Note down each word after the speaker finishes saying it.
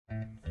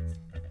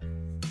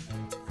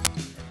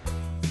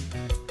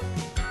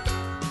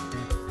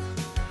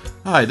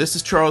Hi, this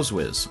is Charles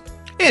Wiz,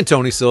 And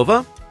Tony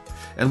Silva.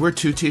 and we're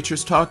two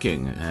teachers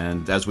talking.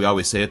 And as we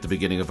always say at the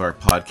beginning of our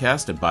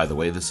podcast, and by the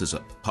way, this is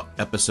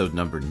episode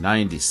number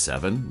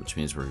 97, which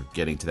means we're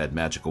getting to that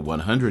magical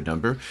 100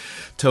 number.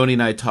 Tony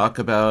and I talk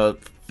about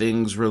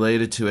things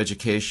related to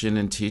education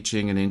and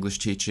teaching and English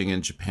teaching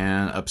in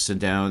Japan, ups and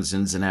downs,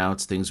 ins and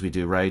outs, things we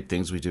do right,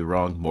 things we do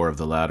wrong, more of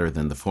the latter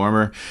than the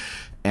former.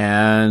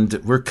 And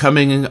we're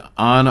coming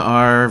on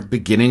our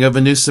beginning of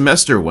a new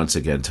semester once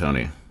again,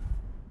 Tony.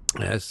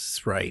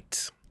 That's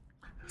right.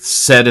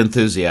 Said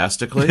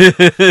enthusiastically.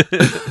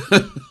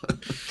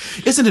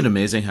 Isn't it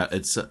amazing how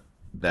it's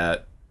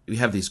that we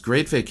have these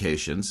great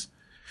vacations,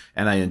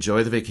 and I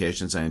enjoy the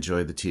vacations, I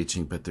enjoy the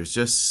teaching, but there's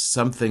just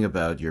something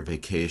about your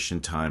vacation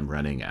time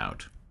running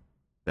out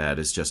that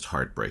is just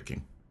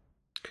heartbreaking.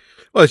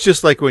 Well, it's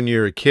just like when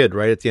you're a kid,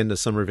 right? At the end of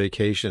summer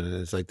vacation, and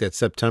it's like that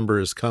September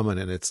is coming,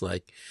 and it's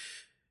like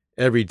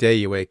every day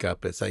you wake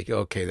up, it's like,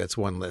 okay, that's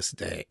one less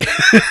day.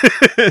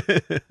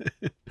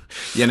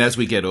 Yeah, and as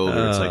we get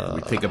older, it's like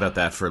we think about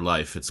that for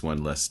life. It's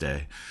one less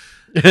day.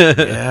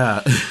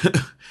 Yeah.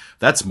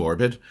 That's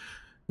morbid.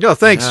 No,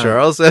 thanks, Yeah.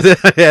 Charles. I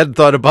hadn't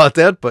thought about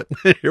that, but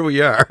here we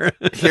are.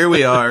 Here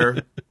we are,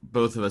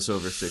 both of us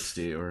over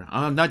 60, or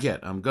not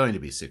yet. I'm going to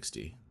be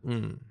 60.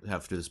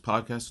 After this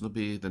podcast, it'll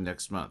be the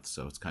next month,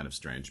 so it's kind of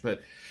strange.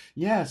 But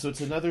yeah, so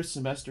it's another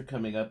semester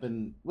coming up,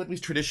 and what we've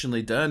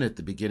traditionally done at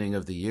the beginning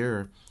of the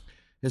year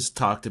has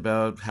talked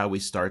about how we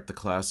start the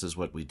classes,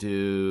 what we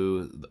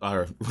do.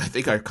 I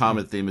think our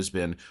common theme has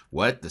been,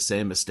 what, the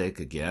same mistake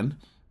again?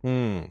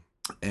 And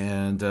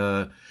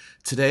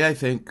today I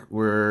think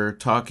we're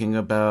talking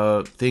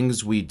about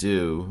things we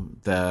do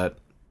that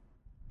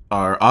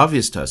are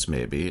obvious to us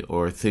maybe,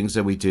 or things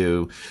that we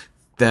do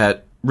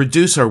that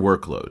reduce our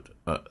workload.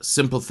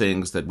 Simple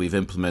things that we've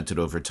implemented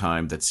over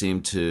time that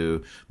seem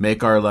to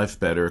make our life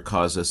better,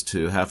 cause us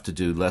to have to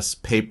do less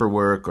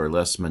paperwork or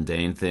less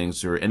mundane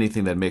things, or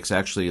anything that makes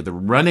actually the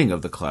running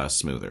of the class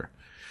smoother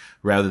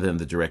rather than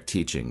the direct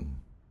teaching.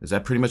 Is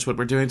that pretty much what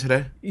we're doing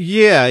today?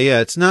 Yeah.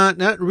 It's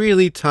not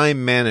really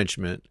time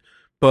management,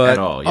 but At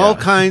all, yeah. all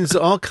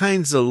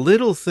kinds of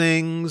little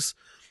things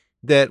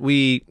that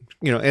we,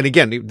 and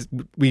again,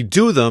 we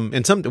do them,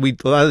 and a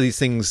lot of these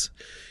things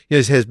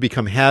has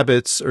become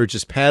habits or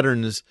just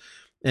patterns,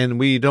 and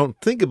we don't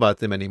think about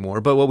them anymore.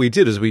 But what we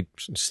did is we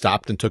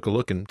stopped and took a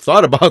look and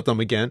thought about them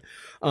again,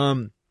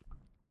 and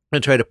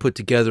try to put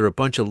together a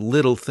bunch of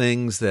little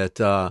things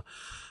that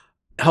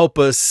help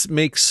us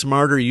make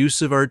smarter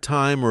use of our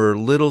time, or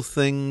little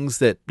things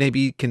that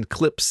maybe can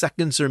clip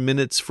seconds or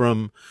minutes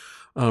from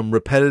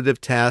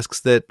repetitive tasks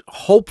that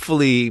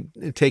hopefully,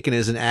 taken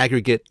as an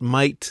aggregate,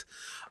 might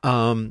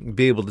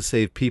be able to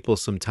save people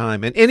some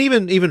time, and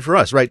even for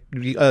us, right?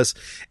 Us,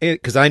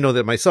 because I know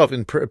that myself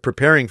in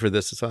preparing for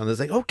this, it's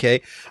like,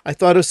 okay, I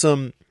thought of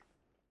some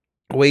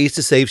ways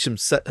to save some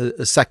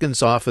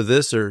seconds off of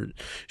this, or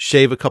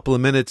shave a couple of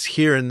minutes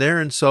here and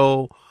there, and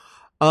so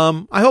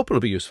I hope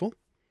it'll be useful.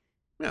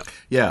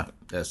 Yeah,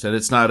 yes, and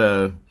it's not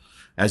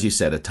as you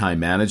said, a time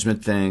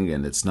management thing,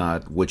 and it's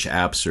not which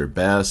apps are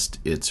best.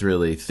 It's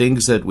really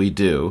things that we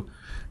do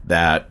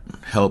that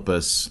help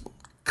us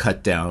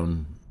cut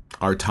down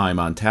our time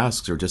on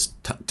tasks, or just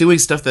doing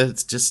stuff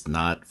that's just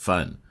not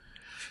fun.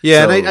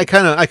 Yeah, So- and I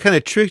kind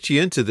of tricked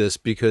you into this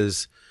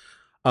because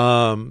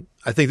I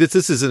think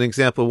this is an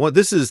example of what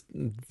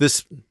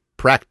this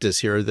practice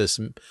here, this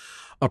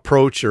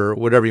approach, or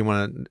whatever you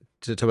want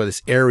to talk about,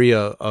 this area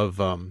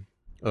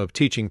of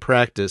teaching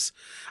practice.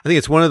 I think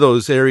it's one of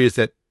those areas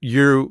that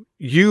you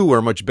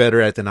are much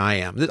better at than I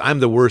am.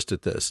 I'm the worst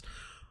at this.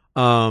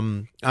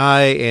 I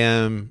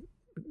am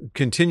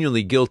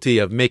continually guilty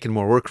of making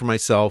more work for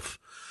myself.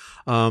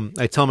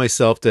 I tell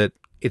myself that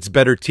it's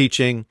better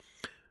teaching,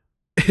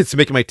 it's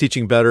making my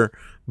teaching better,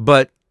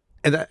 but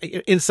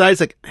inside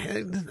it's like,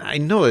 I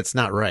know it's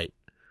not right.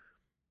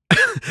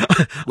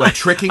 What,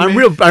 tricking I'm me?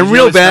 real You know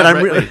real it's bad. not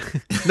I'm right.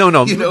 real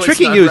no. You know it's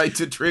Tricking not you, right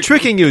to trick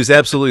tricking you is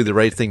absolutely the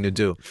right thing to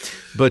do,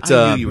 but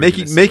I knew you were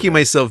gonna say making that.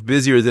 myself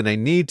busier than I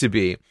need to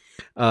be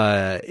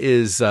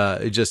is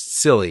just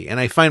silly, and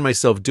I find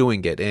myself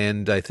doing it,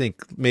 and I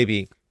think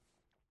maybe.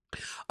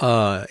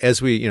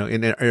 As we,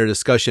 in our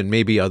discussion,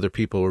 maybe other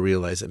people will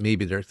realize that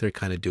maybe they're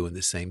kind of doing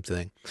the same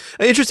thing.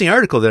 An interesting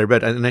article that I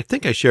read, and I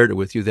think I shared it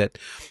with you, that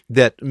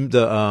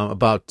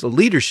about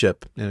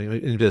leadership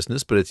in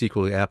business, but it's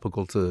equally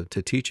applicable to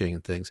teaching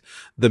and things.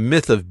 The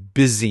myth of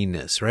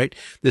busyness, right?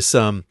 This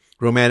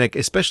romantic,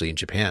 especially in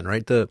Japan,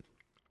 right? The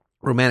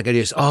romantic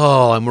idea is,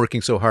 oh, I'm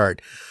working so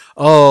hard.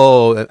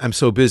 Oh, I'm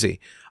so busy.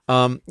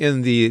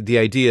 And the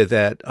idea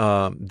that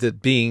that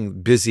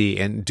being busy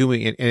and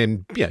doing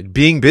and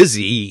being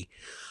busy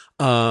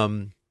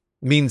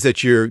means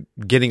that you're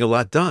getting a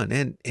lot done,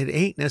 and it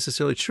ain't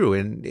necessarily true.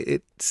 And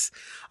it's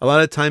a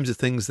lot of times the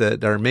things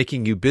that are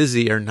making you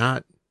busy are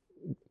not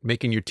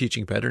making your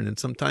teaching better, and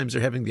sometimes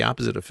they're having the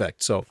opposite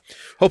effect. So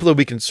hopefully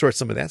we can sort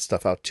some of that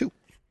stuff out too.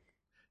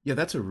 Yeah,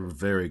 that's a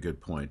very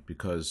good point,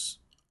 because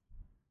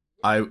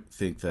I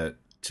think that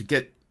to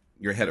get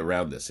your head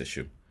around this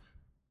issue,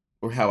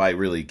 or how I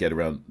really get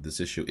around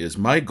this issue, is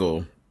my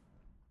goal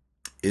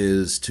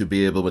is to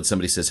be able, when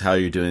somebody says, how are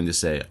you doing, to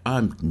say,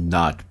 I'm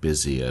not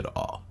busy at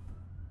all.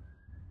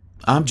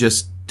 I'm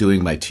just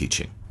doing my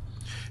teaching.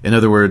 In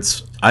other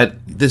words,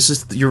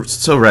 you're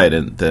so right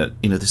in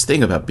that, this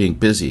thing about being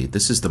busy,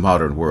 this is the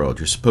modern world.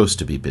 You're supposed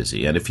to be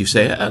busy. And if you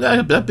say,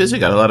 I'm not busy,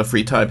 got a lot of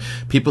free time,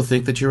 people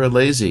think that you're a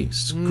lazy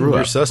screw up.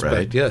 You're suspect,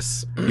 right?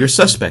 yes. You're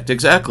suspect,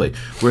 exactly.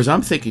 Whereas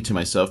I'm thinking to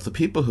myself, the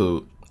people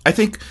who, I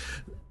think,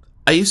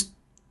 I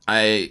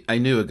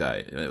knew a guy,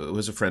 it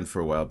was a friend for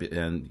a while,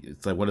 and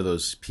it's like one of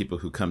those people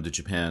who come to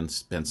Japan,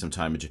 spend some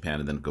time in Japan,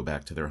 and then go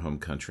back to their home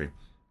country.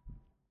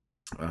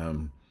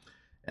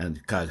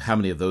 And God, how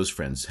many of those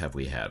friends have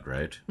we had,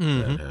 right?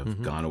 That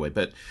have gone away.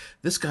 But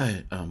this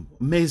guy,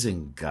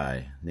 amazing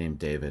guy named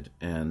David.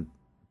 And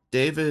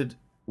David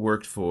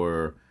worked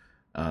for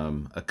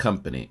a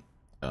company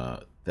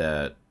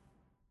that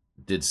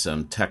did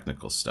some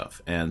technical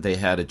stuff. And they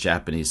had a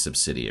Japanese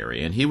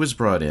subsidiary. And he was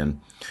brought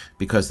in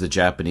because the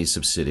Japanese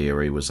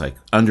subsidiary was like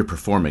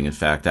underperforming. In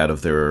fact, out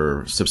of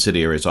their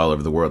subsidiaries all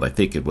over the world, I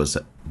think it was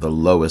the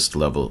lowest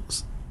level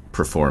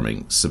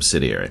performing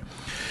subsidiary.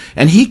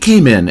 And he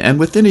came in, and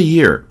within a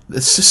year,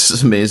 this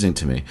is amazing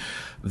to me,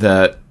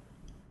 that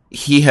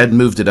he had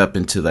moved it up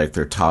into like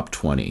their top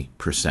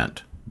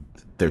 20%,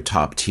 their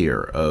top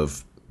tier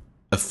of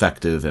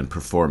effective and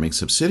performing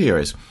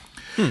subsidiaries.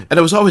 And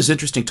it was always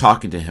interesting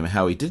talking to him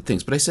how he did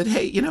things. But I said,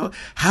 hey,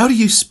 how do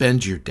you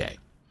spend your day?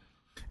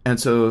 And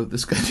so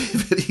this guy,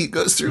 David, he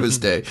goes through his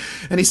day,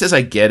 and he says,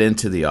 I get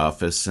into the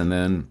office, and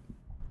then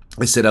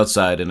I sit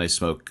outside and I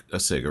smoke a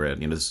cigarette.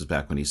 This is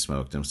back when he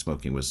smoked and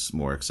smoking was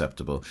more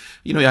acceptable.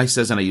 He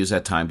says, and I use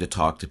that time to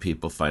talk to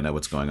people, find out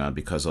what's going on,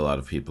 because a lot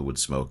of people would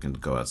smoke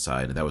and go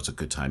outside. And that was a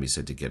good time, he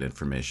said, to get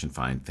information,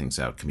 find things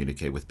out,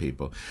 communicate with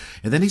people.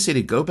 And then he said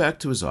he'd go back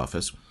to his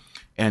office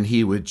and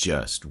he would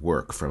just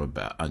work from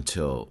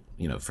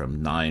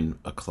 9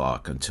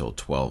 o'clock until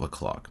 12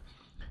 o'clock.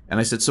 And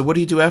I said, so what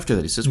do you do after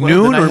that? He says, well,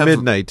 noon or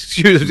midnight?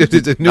 Noon or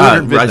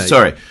midnight? Right,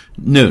 sorry.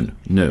 Noon.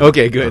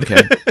 Okay, good.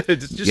 Okay.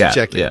 just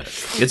checking. Yeah.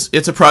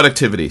 It's a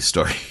productivity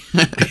story.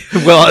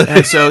 Well,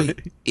 and so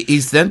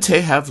he's then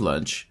to have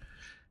lunch,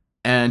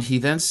 and he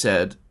then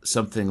said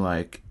something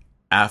like,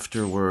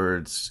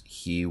 afterwards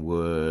he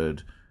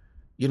would,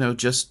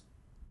 just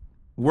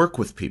work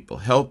with people,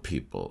 help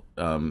people.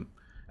 And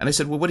I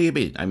said, well, what do you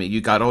mean? I mean,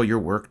 you got all your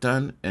work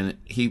done? And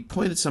he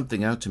pointed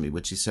something out to me,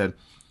 which he said,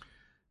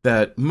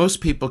 that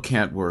most people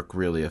can't work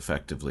really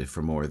effectively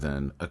for more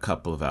than a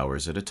couple of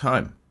hours at a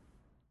time.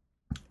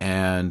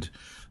 And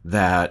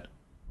that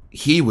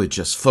he would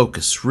just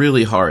focus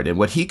really hard. And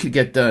what he could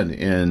get done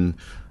in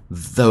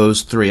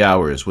those 3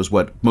 hours was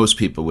what most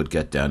people would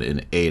get done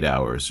in 8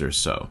 hours or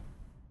so.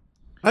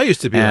 I used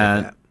to be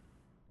like that.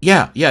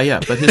 Yeah.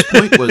 But his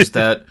point was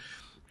that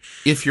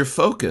if you're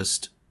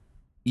focused,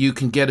 you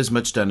can get as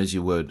much done as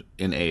you would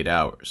in 8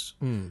 hours.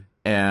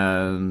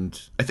 And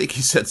I think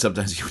he said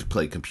sometimes he would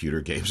play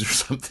computer games or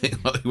something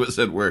while he was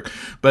at work.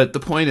 But the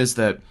point is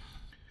that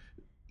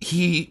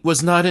he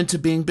was not into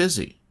being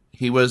busy.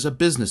 He was a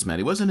businessman.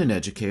 He wasn't an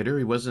educator.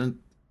 He wasn't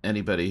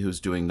anybody who's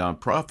doing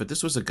nonprofit.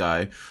 This was a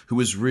guy who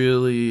was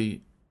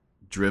really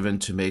driven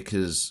to make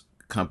his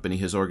company,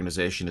 his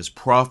organization, as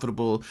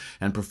profitable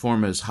and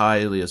perform as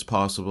highly as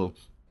possible.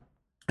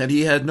 And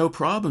he had no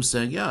problem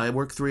saying, yeah, I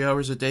work 3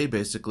 hours a day,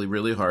 basically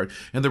really hard.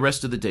 And the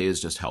rest of the day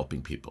is just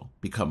helping people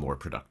become more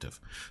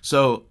productive.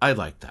 So I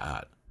like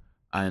that.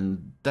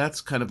 And that's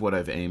kind of what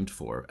I've aimed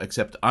for,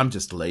 except I'm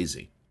just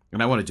lazy.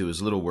 And I want to do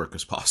as little work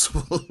as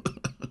possible.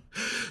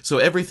 So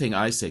everything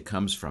I say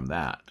comes from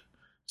that.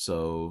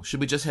 So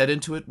should we just head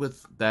into it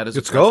with that as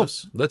a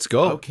preface? Let's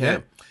go. Okay. Yeah.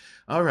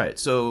 All right.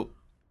 So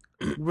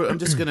I'm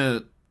just going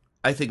to,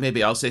 I think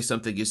maybe I'll say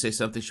something, you say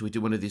something. Should we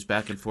do one of these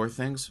back and forth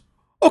things?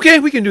 Okay,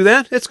 we can do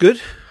that. That's good.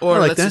 Or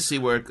like let's that. just see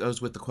where it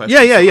goes with the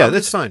question. Yeah.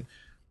 That's fine.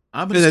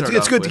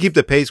 It's good to to keep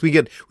the pace. We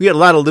get a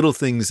lot of little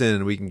things in,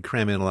 and we can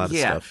cram in a lot of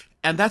stuff.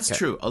 And that's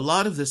true. A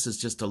lot of this is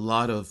just a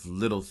lot of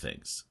little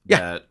things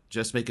that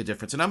just make a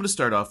difference. And I'm going to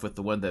start off with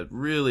the one that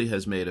really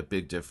has made a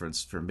big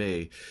difference for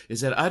me,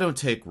 is that I don't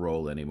take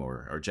roll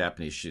anymore, or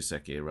Japanese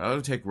shiseki. I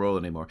don't take roll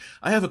anymore.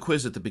 I have a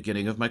quiz at the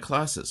beginning of my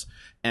classes.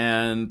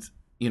 And,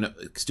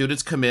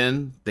 students come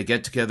in, they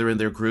get together in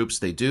their groups,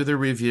 they do their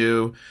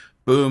review.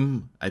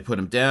 Boom, I put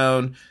them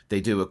down.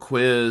 They do a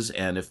quiz,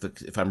 and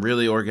if I'm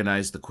really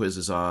organized, the quiz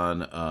is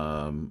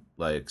on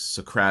like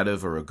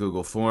Socrative or a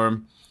Google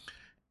form,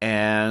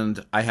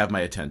 and I have my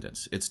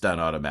attendance. It's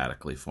done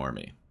automatically for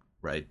me,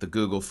 right? The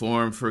Google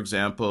form, for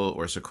example,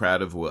 or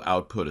Socrative will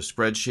output a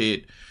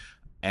spreadsheet,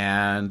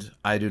 and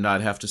I do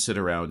not have to sit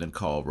around and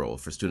call roll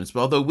for students.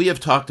 But although we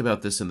have talked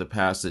about this in the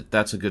past,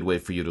 that's a good way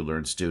for you to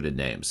learn student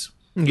names.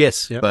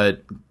 Yes, yeah.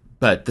 But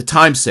the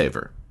time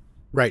saver.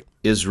 Right.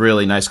 Is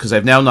really nice because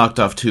I've now knocked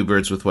off 2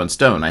 birds with 1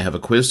 stone. I have a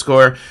quiz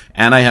score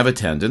and I have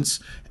attendance,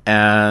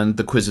 and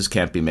the quizzes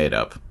can't be made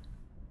up.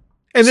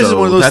 And this is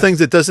one of those things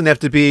that doesn't have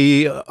to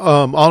be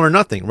all or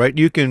nothing, right?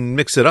 You can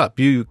mix it up.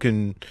 You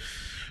can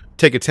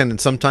take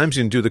attendance sometimes,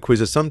 you can do the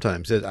quizzes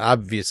sometimes,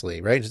 obviously,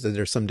 right? So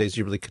there's some days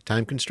you're really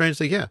time constrained.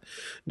 So yeah,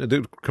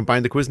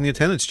 combine the quiz and the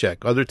attendance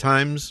check. Other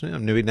times,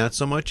 maybe not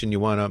so much, and you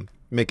want to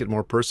make it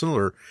more personal,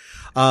 or,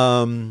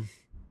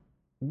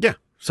 yeah.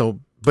 So,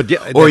 but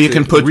yeah, or you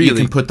can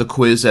put the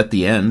quiz at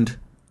the end,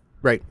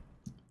 right?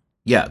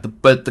 Yeah,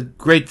 but the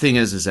great thing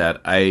is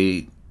that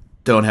I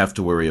don't have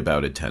to worry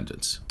about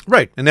attendance,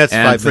 right? And that's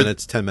 5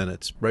 minutes, 10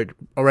 minutes, right?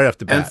 Right off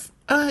the bat.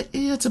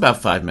 It's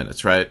about 5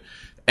 minutes, right?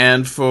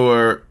 And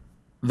for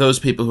those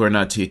people who are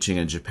not teaching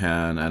in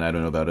Japan, and I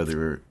don't know about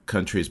other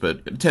countries,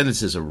 but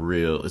attendance is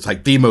it's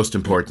like the most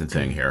important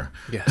thing here.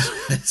 Yes.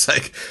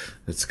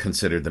 It's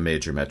considered the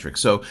major metric.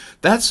 So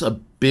that's a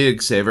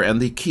big saver. And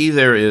the key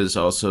there is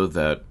also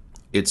that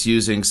it's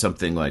using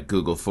something like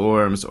Google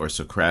Forms or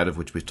Socrative,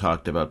 which we've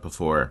talked about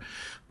before,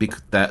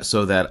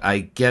 so that I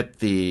get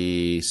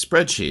the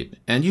spreadsheet.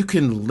 And you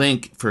can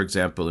link, for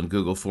example, in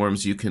Google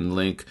Forms, you can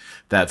link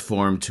that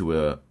form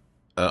to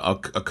a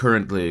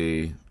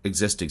currently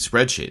existing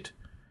spreadsheet.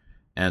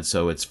 And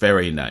so it's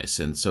very nice.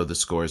 And so the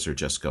scores are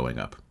just going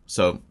up.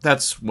 So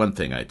that's one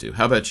thing I do.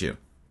 How about you?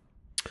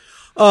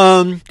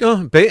 Again,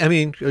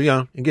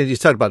 you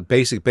talked about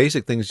basic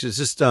things.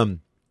 Just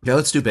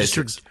let's do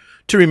basics.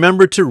 To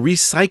remember to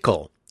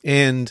recycle,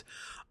 and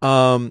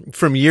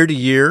from year to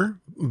year,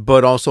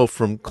 but also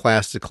from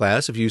class to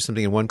class. If you use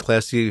something in one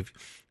class, you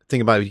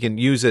think about it, you can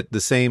use it,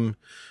 the same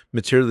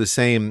material, the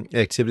same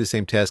activity, the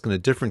same task in a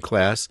different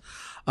class.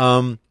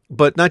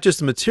 But not just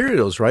the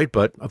materials, right?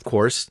 But of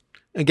course,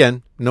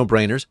 again,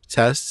 no-brainers,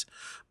 tests,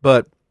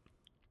 but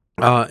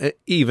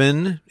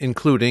even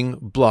including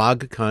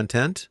blog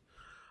content,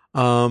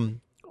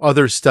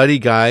 other study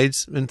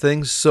guides and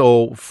things.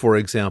 So, for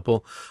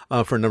example,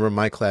 for a number of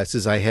my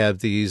classes, I have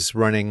these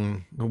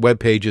running web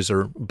pages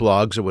or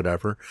blogs or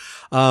whatever.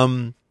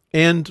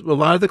 And a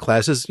lot of the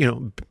classes,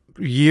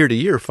 year to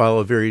year follow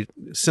a very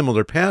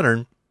similar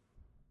pattern.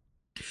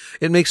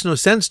 It makes no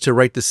sense to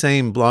write the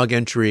same blog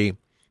entry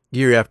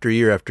year after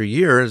year after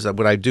year.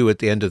 What I do at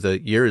the end of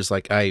the year is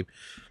like I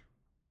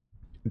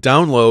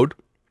download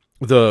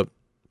the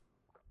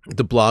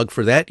blog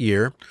for that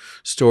year,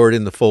 store it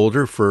in the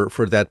folder for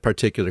that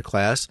particular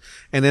class,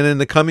 and then in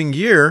the coming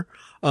year,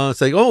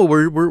 it's like, oh,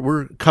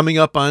 we're coming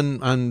up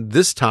on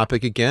this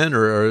topic again,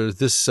 or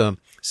this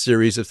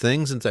series of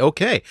things, and say,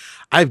 okay,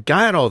 I've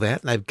got all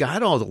that, and I've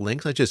got all the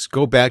links. I just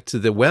go back to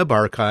the web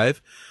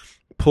archive,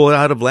 pull it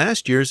out of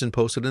last year's, and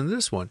post it in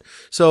this one.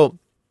 So,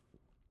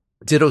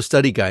 ditto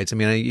study guides. I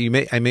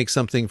mean, I make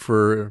something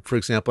for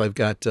example, I've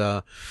got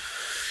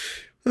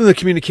the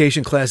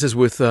communication classes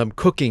with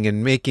cooking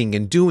and making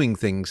and doing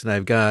things, and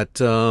I've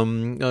got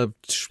a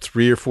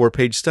 3 or 4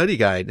 page study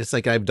guide. It's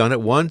like I've done it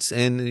once,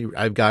 and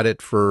I've got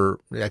it for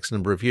X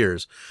number of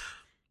years.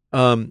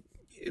 That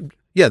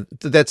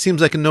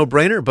seems like a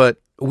no-brainer,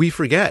 but we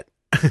forget.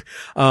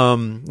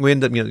 We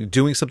end up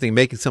doing something,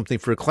 making something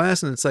for a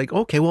class, and it's like,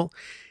 okay, well,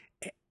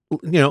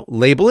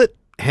 label it,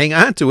 hang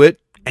on to it,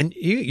 and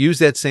you use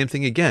that same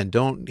thing again.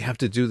 Don't have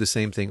to do the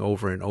same thing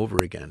over and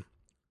over again.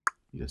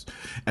 Yes.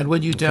 And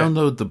when you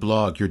download the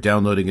blog, you're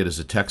downloading it as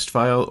a text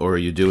file, or are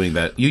you doing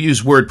that? You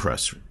use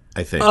WordPress,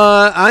 I think.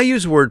 I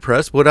use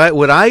WordPress.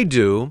 What I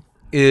do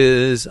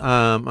is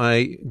on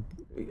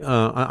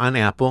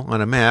Apple,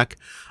 on a Mac,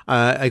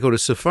 I go to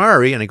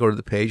Safari and I go to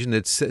the page, and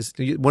it says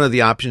one of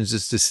the options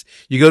is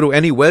you go to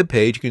any web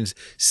page, you can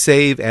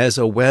save as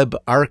a web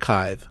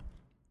archive.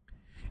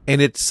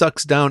 And it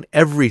sucks down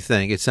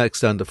everything. It sucks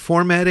down the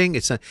formatting.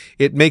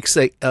 It makes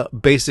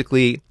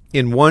basically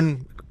in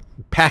one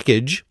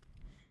package,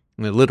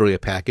 literally a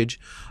package,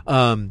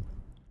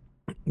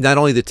 not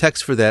only the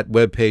text for that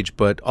web page,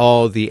 but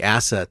all the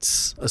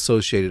assets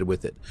associated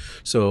with it.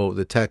 So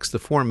the text, the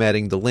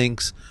formatting, the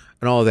links,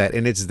 and all that,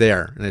 and it's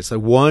there. And it's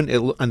like on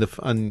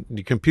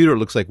the computer, it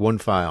looks like one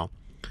file.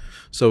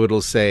 So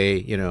it'll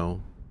say,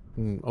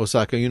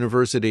 Osaka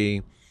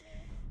University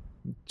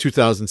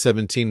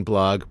 2017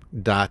 blog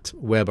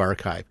 .web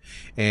archive,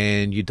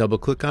 and you double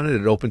click on it,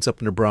 it opens up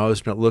in the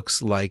browser, and it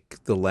looks like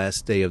the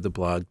last day of the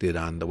blog did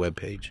on the web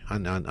page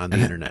on the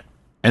internet.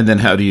 And then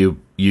how do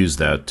you use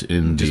that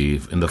in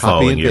the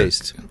following year?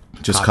 Paste.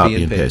 Just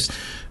copy and paste.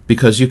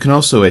 Because you can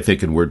also, I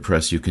think, in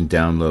WordPress, you can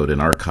download an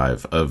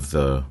archive of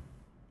the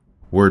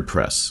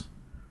WordPress.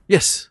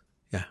 Yes.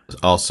 Yeah.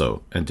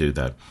 Also, and do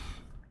that.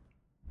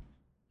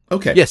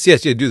 Okay. Yes,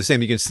 you do the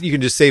same. You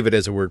can just save it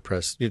as a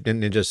WordPress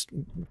and just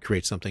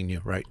create something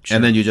new, right? Sure.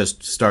 And then you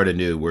just start a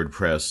new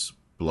WordPress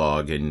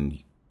blog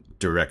and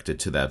direct it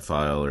to that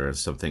file or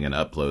something, and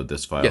upload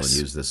this file and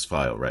use this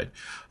file, right?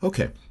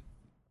 Okay.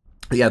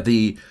 Yeah,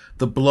 the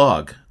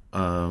blog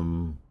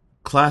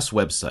class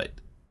website,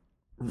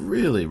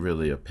 really,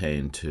 really a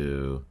pain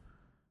to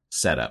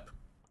set up,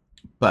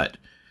 but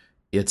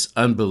it's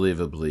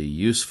unbelievably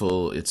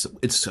useful.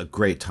 It's a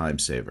great time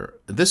saver.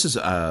 This is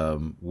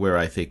where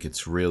I think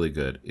it's really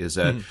good. Is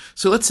that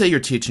so? Let's say you're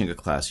teaching a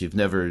class. You've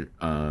never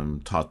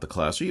taught the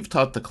class, or you've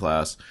taught the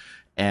class,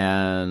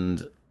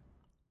 and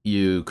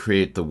you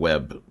create the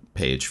web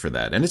page for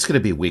that. And it's going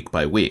to be week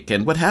by week.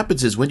 And what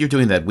happens is when you're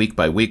doing that week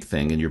by week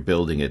thing and you're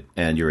building it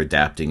and you're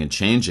adapting and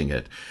changing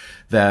it,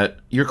 that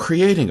you're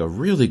creating a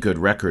really good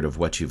record of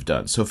what you've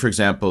done. So, for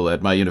example,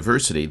 at my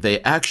university, they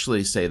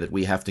actually say that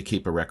we have to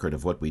keep a record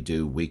of what we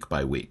do week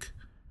by week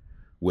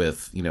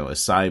with,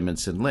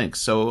 assignments and links.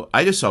 So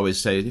I just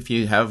always say, if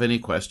you have any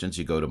questions,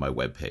 you go to my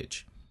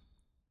website,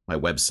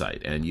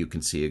 and you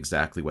can see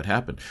exactly what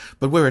happened.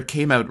 But where it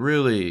came out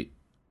really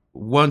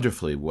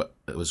wonderfully, what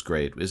was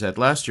great is that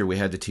last year we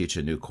had to teach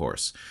a new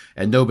course,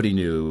 and nobody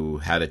knew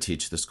how to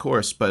teach this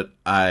course, but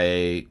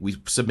we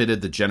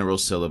submitted the general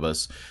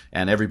syllabus,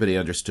 and everybody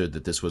understood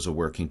that this was a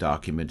working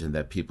document and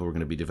that people were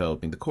going to be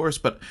developing the course.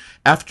 But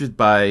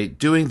by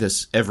doing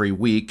this every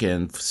week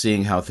and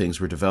seeing how things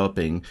were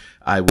developing,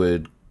 I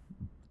would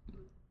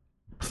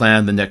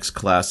plan the next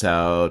class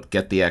out,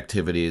 get the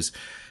activities.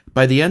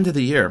 By the end of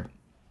the year,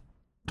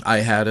 I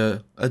had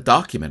a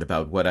document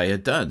about what I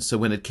had done. So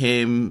when it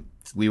came,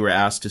 we were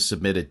asked to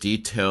submit a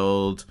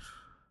detailed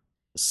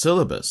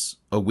syllabus,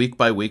 a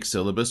week-by-week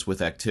syllabus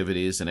with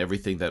activities and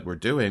everything that we're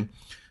doing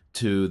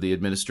to the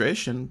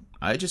administration.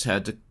 I just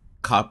had to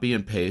copy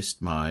and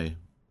paste my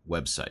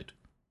website,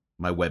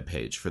 my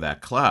webpage for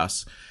that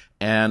class,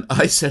 and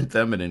I sent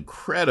them an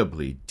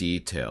incredibly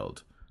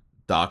detailed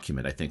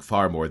document, I think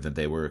far more than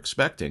they were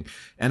expecting,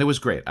 and it was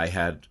great. I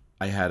had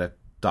a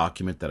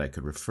document that I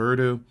could refer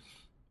to,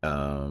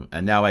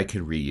 and now I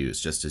can reuse,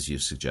 just as you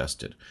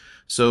suggested.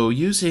 So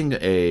using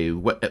a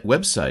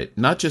website,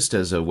 not just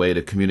as a way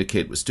to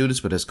communicate with students,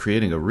 but as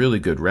creating a really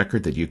good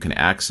record that you can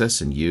access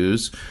and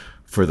use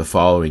for the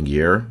following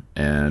year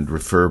and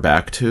refer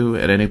back to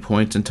at any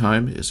point in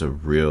time, is a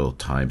real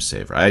time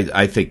saver.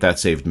 I think that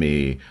saved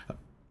me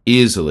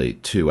easily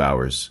 2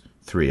 hours,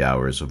 3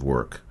 hours of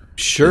work.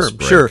 Sure.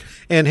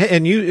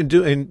 And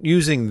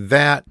using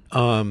that,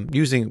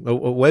 using a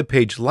web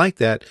page like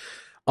that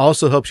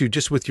also helps you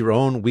just with your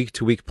own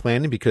week-to-week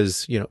planning,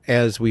 because,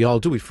 as we all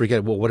do, we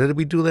forget, well, what did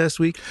we do last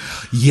week?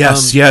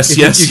 Yes. If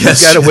you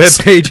got a web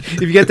page,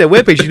 if you get that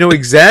web page, you know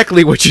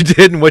exactly what you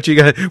did and what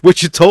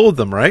you told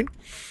them, right?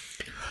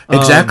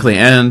 Exactly.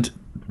 And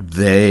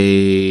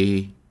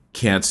they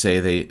can't say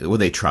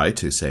they try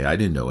to say, I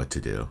didn't know what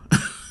to do.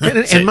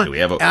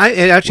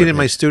 In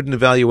my student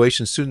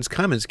evaluation, students'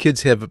 comments,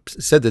 kids have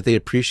said that they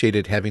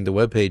appreciated having the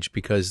web page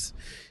because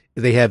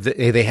they have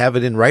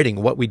it in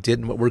writing, what we did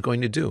and what we're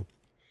going to do.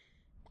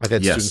 I've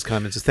had students'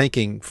 comments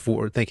thanking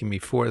me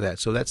for that,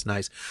 so that's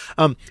nice.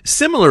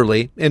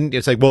 Similarly, and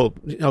it's like, well,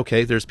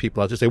 okay, there's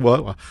people out there say,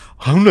 well,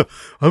 I'm not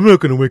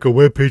going to make a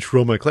web page for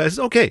all my classes.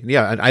 Okay,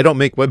 yeah, I don't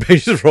make web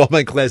pages for all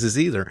my classes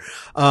either.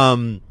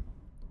 But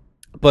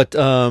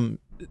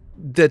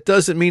that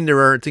doesn't mean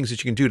there aren't things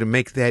that you can do to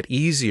make that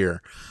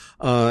easier.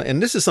 And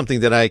this is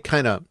something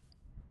that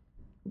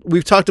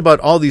we've talked about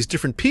all these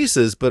different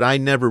pieces, but I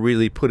never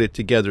really put it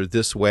together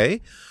this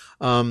way.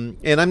 And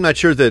I'm not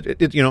sure that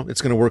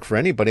it's going to work for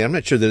anybody. I'm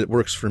not sure that it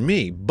works for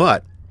me,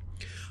 but,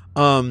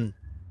 I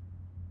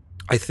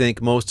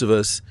think most of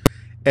us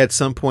at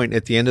some point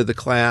at the end of the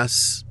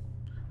class,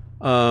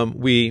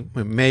 we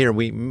may or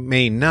we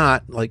may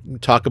not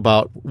talk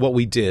about what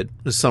we did,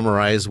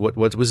 summarize what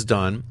was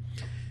done.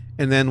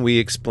 And then we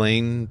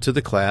explain to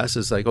the class,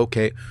 it's like,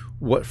 okay,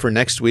 what for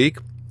next week,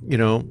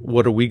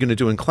 what are we going to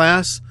do in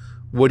class?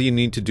 What do you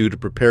need to do to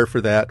prepare for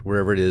that,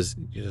 wherever it is?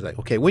 You're like,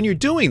 okay, when you're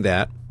doing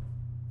that,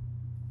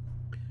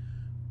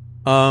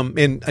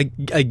 and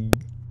I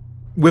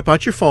whip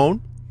out your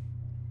phone,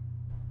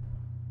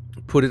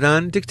 put it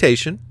on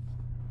dictation,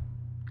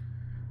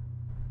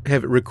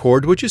 have it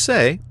record what you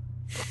say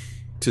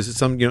to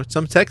some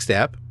text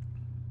app.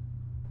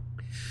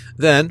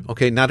 Then,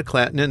 okay, not a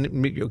class. I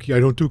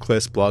don't do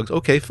class blogs.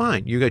 Okay,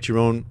 fine. You got your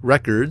own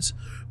records,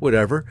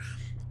 whatever.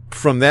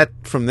 From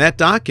that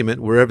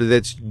document, wherever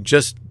that's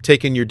just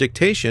taken your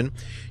dictation,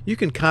 you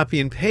can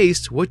copy and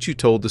paste what you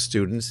told the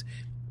students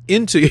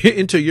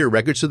into your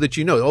record, so that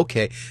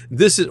okay,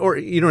 this is, or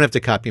you don't have to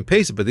copy and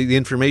paste it, but the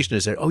information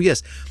is there. Oh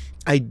yes,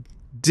 I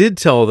did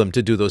tell them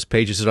to do those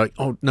pages. They're like,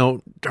 oh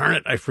no, darn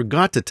it, I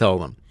forgot to tell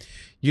them.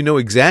 You know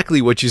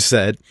exactly what you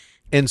said,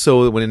 and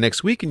so when the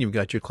next weekend you've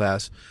got your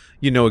class,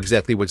 you know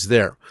exactly what's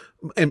there.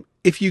 And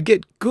if you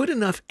get good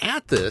enough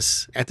at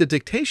this, at the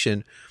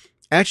dictation,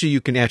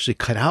 you can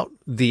cut out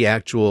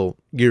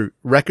your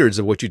records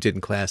of what you did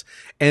in class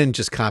and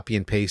just copy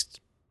and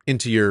paste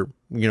into your,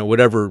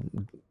 whatever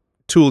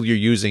tool you're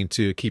using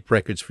to keep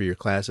records for your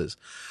classes.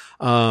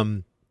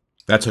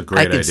 That's a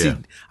great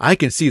idea. I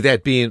can see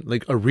that being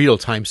like a real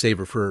time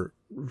saver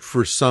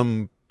for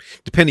some,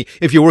 depending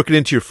if you work it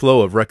into your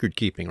flow of record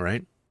keeping,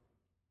 right?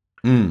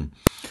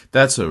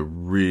 That's a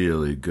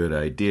really good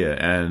idea.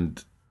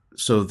 And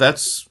so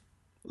that's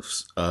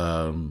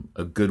a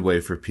good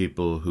way for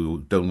people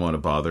who don't want to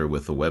bother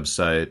with a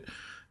website,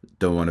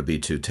 don't want to be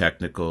too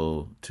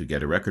technical to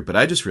get a record. But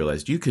I just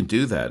realized you can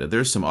do that. And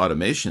there's some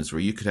automations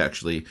where you could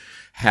actually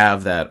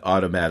have that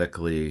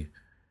automatically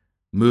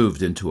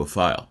moved into a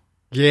file.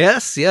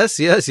 Yes. Yeah.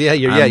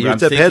 Your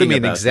ahead of me,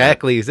 and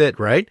exactly is it,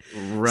 right?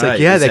 Right. It's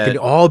like, that can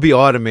all be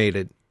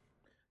automated.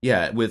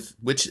 Yeah, with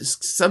which is,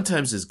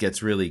 sometimes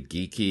gets really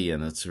geeky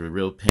and it's a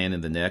real pain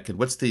in the neck. And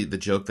what's the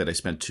joke that I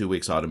spent 2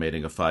 weeks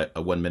automating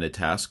a 1 minute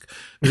task?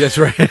 That's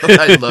right.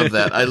 I love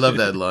that. I love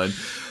that line.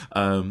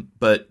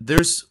 But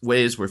there's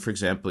ways where, for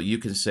example, you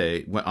can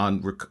say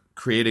on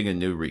creating a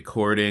new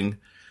recording,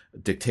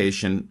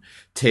 dictation,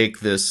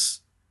 take this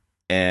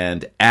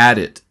and add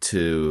it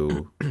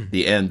to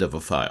the end of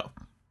a file.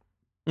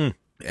 Mm,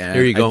 and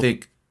there you go. I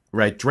think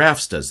right,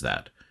 Drafts does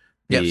that.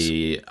 Yes.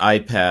 The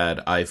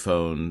iPad,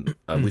 iPhone,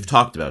 we've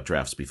talked about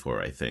Drafts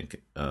before, I think.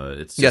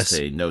 It's just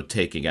a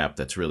note-taking app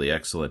that's really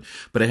excellent.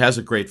 But it has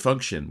a great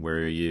function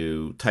where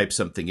you type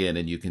something in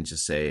and you can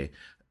just say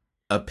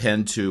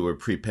append to or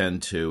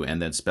prepend to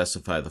and then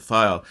specify the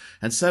file.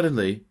 And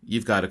suddenly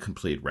you've got a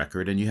complete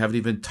record and you haven't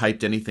even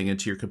typed anything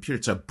into your computer.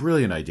 It's a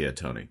brilliant idea,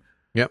 Tony.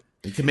 Yep.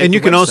 And you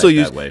can also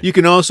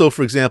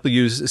for example,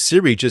 use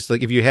Siri. Just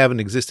like if you have an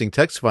existing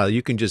text file,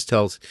 you can just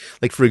tell,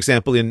 like for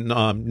example, in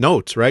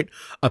Notes, right?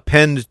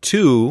 Append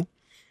to,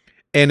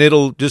 and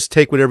it'll just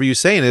take whatever you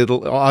say and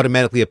it'll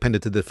automatically append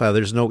it to the file.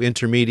 There's no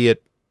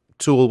intermediate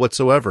tool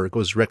whatsoever. It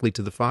goes directly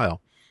to the file.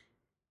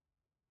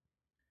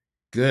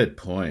 Good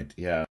point.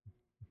 Yeah.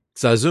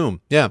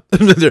 Zazoom. Yeah.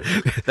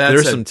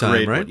 There's some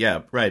time, right? One.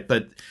 Yeah, right.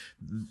 But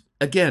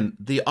again,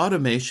 the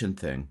automation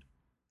thing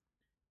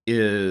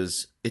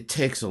it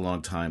takes a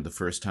long time the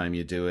first time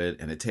you do it,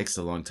 and it takes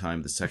a long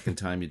time the second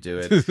time you do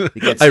it. It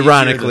gets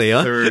ironically,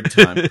 the third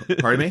time.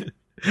 Pardon me?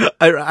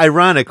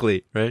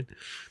 Ironically, right?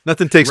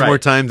 Nothing takes more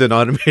time than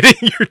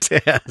automating your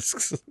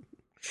tasks.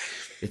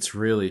 It's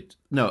really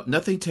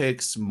nothing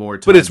takes more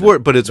time. But it's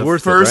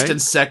worth it, first right?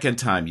 and second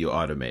time you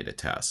automate a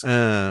task.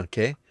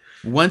 Okay.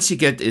 Once you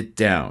get it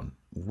down.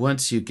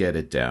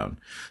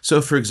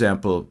 So, for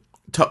example,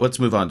 let's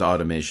move on to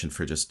automation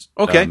for just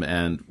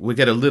and we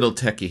get a little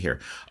techie here.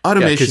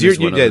 Automation is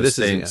one of those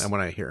things. This is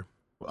what I hear.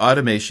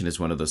 Automation is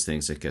one of those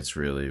things that gets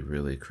really,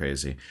 really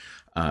crazy.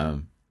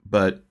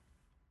 But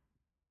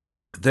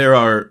there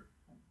are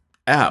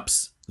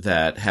apps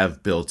that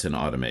have built-in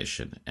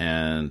automation,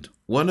 and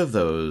one of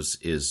those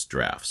is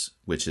Drafts,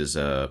 which is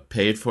a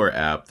paid-for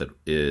app that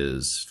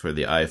is for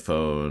the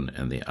iPhone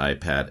and the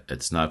iPad.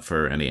 It's not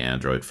for any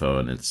Android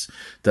phone. It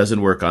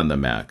doesn't work on the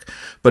Mac.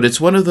 But it's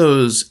one of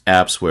those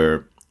apps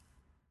where,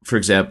 for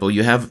example,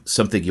 you have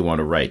something you want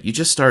to write. You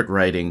just start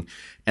writing,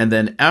 and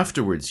then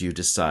afterwards you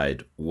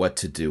decide what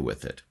to do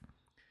with it.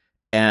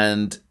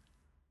 And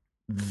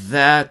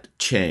that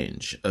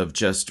change of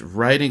just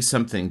writing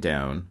something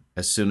down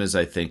as soon as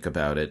I think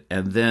about it,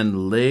 and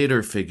then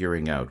later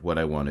figuring out what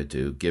I want to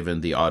do,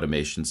 given the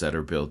automations that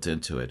are built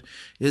into it,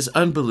 is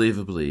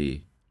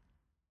unbelievably,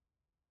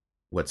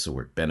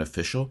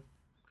 beneficial.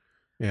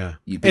 Yeah,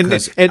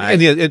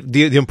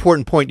 the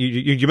important point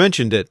you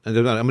mentioned it, and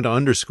I'm going to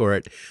underscore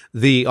it: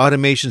 the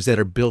automations that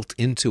are built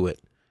into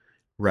it.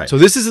 Right. So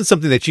this isn't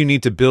something that you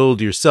need to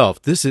build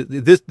yourself.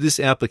 This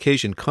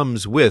application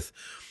comes with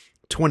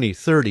 20,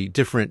 30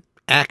 different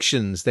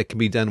actions that can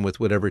be done with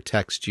whatever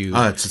text you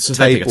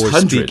type or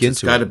speak into.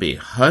 It's got to be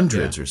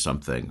hundreds or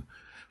something.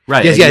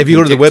 Right. Yeah, if you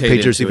go to the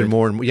webpage, there's even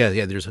more. There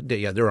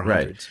are hundreds.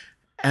 Right.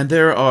 And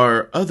there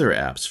are other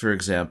apps. For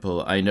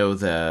example, I know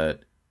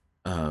that,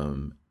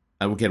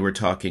 again, we're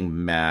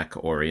talking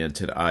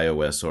Mac-oriented,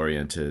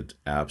 iOS-oriented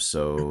apps,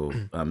 so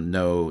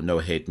no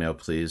hate mail,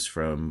 please,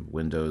 from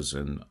Windows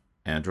and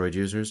Android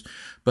users.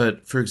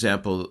 But, for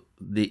example,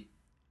 the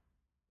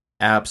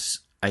apps,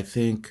 I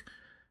think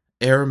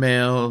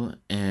Airmail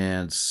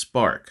and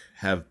Spark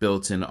have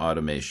built-in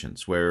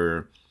automations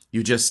where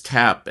you just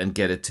tap and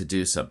get it to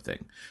do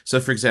something.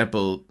 So, for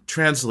example,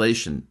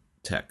 translation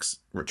text,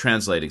 we're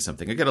translating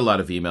something. I get a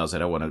lot of emails. I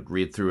don't want to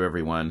read through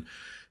everyone.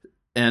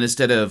 And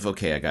instead of,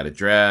 I got to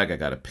drag, I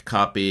got to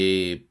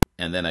copy,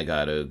 and then I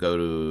got to go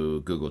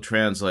to Google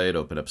Translate,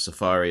 open up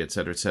Safari, et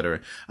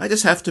cetera, I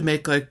just have to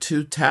make like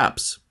 2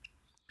 taps.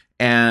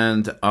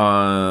 And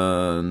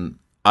on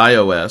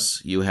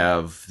iOS, you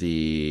have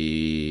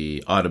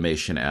the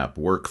automation app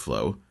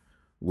Workflow,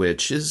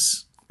 which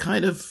is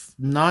kind of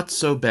not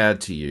so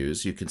bad to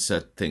use. You can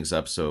set things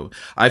up.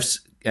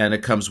 And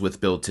it comes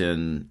with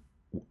built-in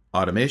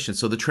automation.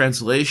 So the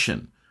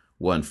translation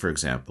one, for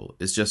example,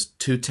 is just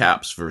 2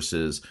 taps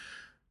versus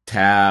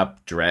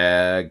tap,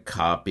 drag,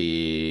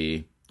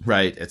 copy,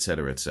 right, et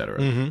cetera, et cetera.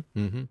 Mm-hmm,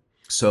 mm-hmm.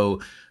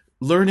 So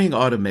learning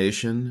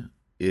automation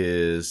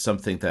is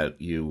something that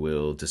you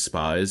will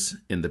despise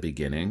in the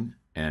beginning,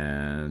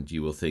 and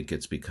you will think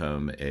it's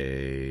become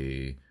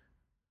a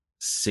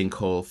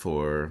sinkhole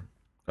for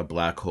a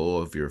black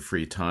hole of your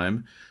free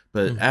time.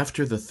 But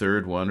after the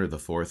 3rd one or the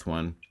 4th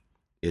one,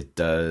 it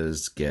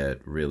does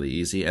get really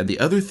easy. And the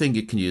other thing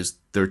you can use,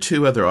 there are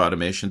 2 other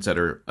automations that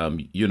are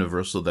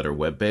universal, that are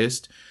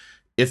web-based.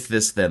 If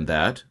This Then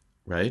That,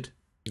 right?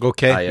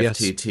 Okay,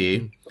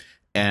 IFTT. Yes.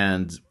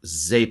 And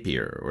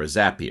Zapier.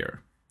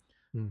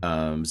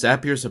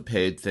 Zapier is a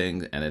paid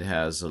thing, and it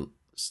has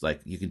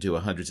you can do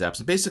 100 zaps.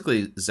 And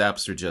basically,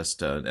 zaps are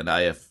just an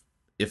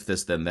if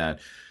this, then that,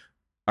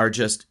 are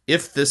just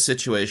if this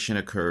situation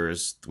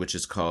occurs, which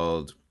is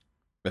called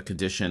a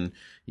condition,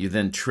 you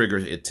then trigger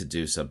it to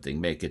do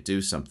something, make it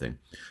do something.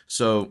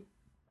 So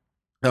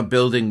I'm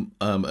building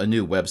a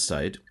new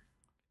website,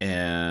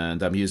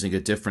 and I'm using a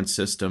different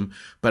system.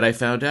 But I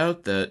found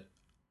out that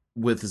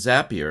with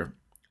Zapier,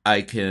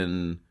 I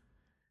can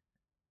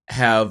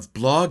have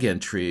blog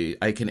entry.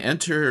 I can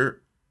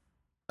enter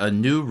a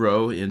new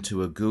row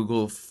into a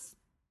Google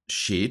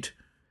sheet,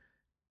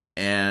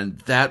 and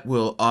that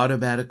will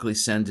automatically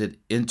send it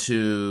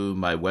into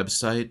my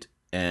website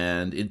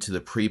and into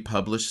the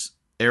pre-publish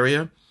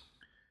area.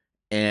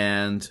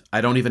 And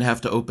I don't even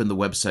have to open the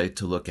website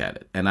to look at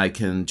it. And I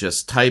can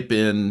just type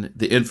in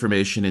the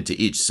information into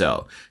each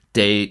cell: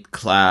 date,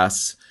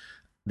 class,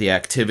 the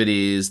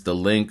activities, the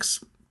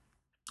links,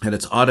 and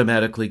it's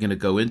automatically going to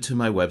go into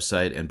my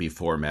website and be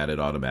formatted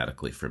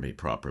automatically for me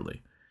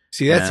properly.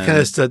 See, that's the kind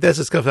of stuff, that's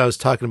the stuff I was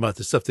talking about,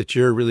 the stuff that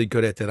you're really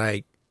good at that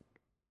I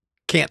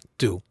can't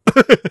do.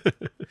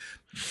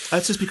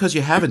 That's just because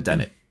you haven't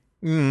done it.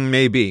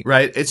 Maybe.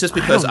 Right? It's just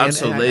because I'm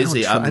so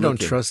lazy. I don't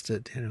trust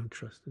it. I don't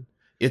trust it.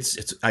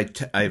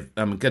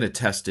 I'm going to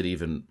test it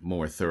even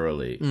more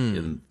thoroughly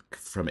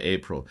from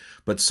April.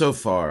 But so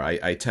far,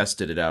 I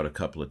tested it out a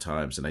couple of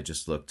times, and I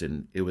just looked,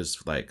 and it was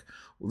like,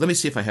 let me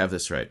see if I have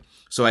this right.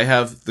 So I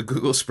have the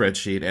Google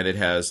spreadsheet, and it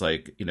has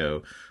like,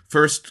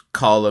 first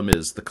column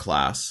is the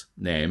class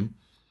name.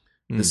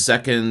 The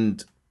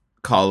second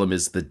column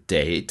is the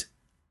date.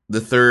 The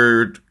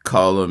third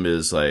column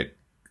is like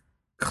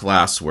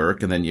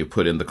classwork, and then you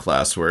put in the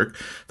classwork.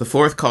 The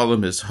fourth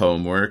column is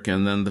homework,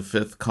 and then the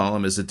fifth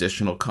column is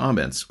additional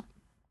comments.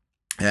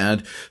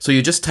 And so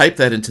you just type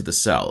that into the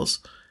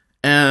cells,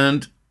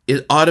 and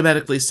it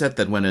automatically set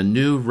that when a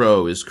new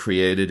row is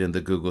created in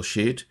the Google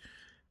Sheet,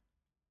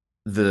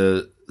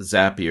 the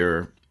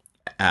Zapier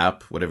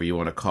app, whatever you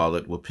want to call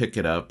it, will pick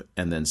it up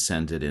and then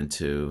send it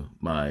into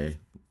my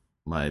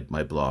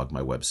blog,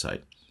 my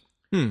website.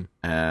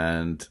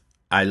 And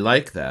I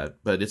like that,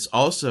 but it's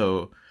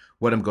also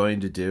what I'm going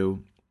to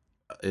do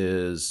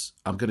is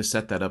I'm going to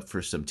set that up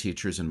for some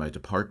teachers in my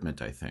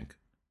department, I think,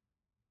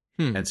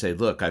 and say,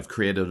 look, I've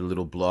created a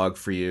little blog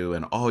for you,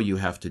 and all you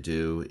have to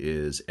do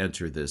is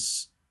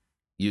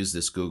use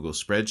this Google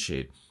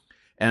spreadsheet.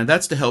 And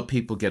that's to help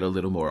people get a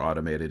little more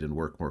automated and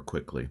work more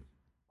quickly.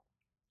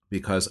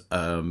 Because,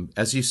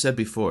 as you said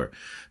before,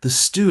 the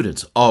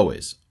students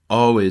always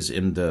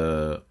in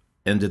the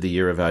end of the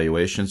year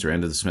evaluations or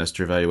end of the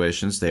semester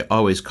evaluations, they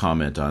always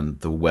comment on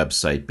the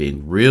website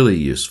being really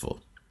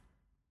useful.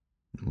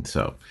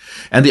 So,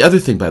 and the other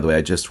thing, by the way,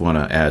 I just want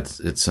to add,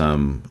 it's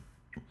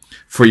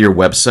for your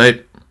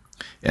website,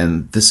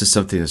 and this is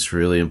something that's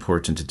really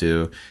important to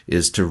do,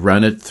 is to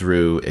run it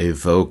through a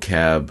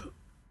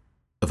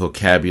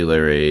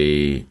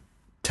vocabulary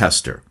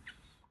tester.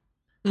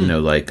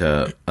 Like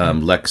the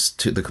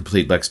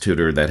complete Lex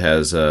Tutor that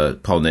has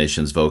Paul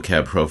Nation's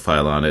vocab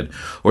profile on it,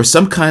 or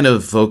some kind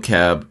of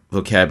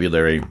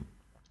vocabulary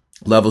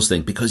levels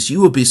thing, because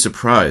you will be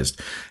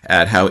surprised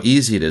at how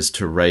easy it is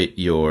to write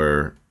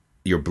your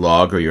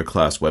blog or your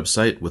class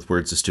website with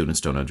words the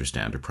students don't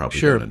understand or probably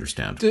don't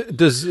understand.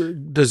 Does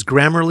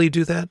Grammarly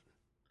do that?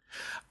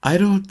 I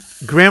don't.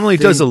 Grammarly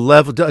does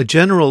a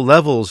general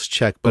levels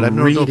check, but I don't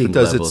know if it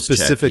does it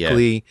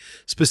specifically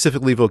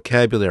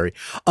vocabulary.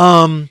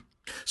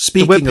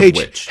 Speaking of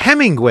which,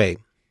 Hemingway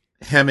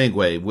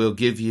will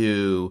give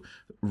you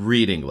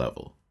reading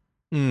level.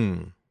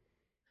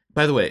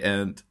 By the way,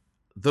 and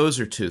those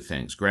are two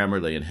things,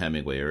 Grammarly and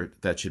Hemingway,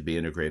 that should be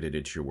integrated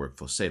into your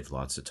workflow. Save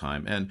lots of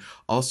time, and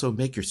also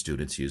make your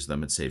students use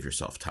them and save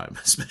yourself time,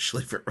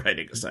 especially for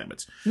writing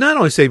assignments. Not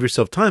only save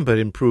yourself time, but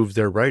improve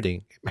their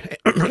writing,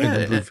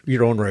 improve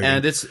your own writing.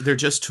 And they're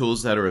just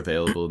tools that are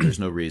available. There's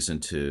no reason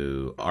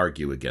to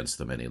argue against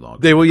them any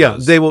longer. They will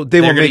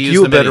make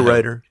you a better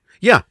writer.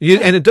 Yeah,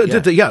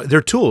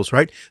 they're tools,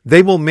 right?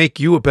 They will make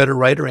you a better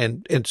writer,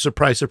 and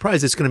surprise,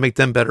 it's going to make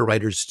them better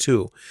writers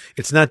too.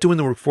 It's not doing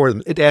the work for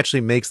them; it actually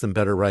makes them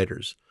better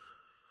writers.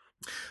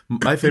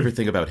 My favorite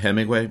thing about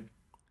Hemingway,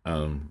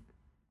 and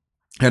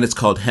it's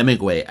called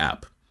Hemingway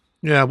app.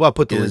 Yeah, well, I'll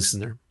put the links in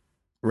there.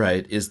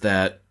 Right, is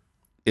that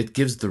it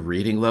gives the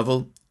reading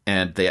level,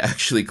 and they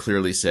actually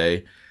clearly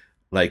say,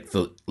 like,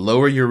 the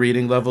lower your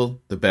reading level,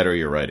 the better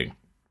your writing.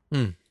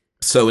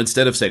 So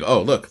instead of saying,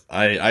 "Oh, look,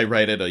 I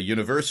write at a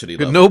university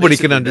level," nobody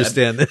can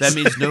understand this. That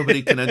means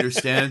nobody can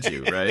understand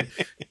you, right?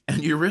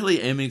 And you're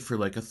really aiming for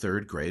like a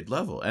third grade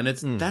level, and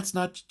that's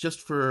not just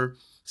for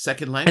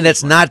second language, and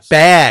that's not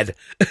bad.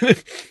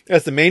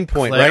 That's the main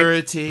point,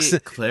 clarity,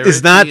 right? Clarity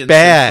is not and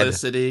bad.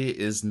 Simplicity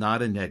is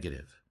not a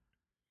negative,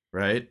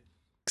 right?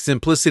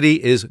 Simplicity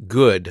is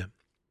good.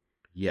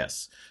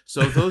 Yes.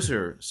 So those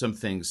are some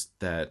things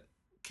that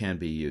can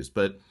be used,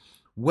 but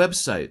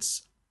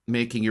websites.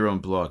 Making your own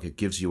blog, it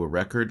gives you a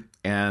record.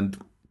 And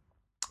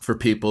for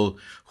people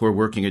who are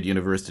working at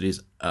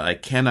universities, I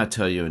cannot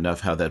tell you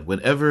enough how that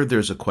whenever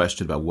there's a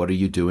question about what are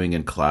you doing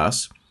in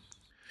class,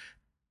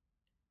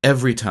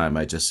 every time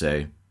I just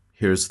say,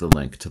 here's the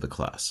link to the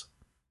class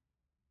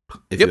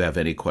if you have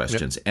any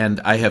questions. And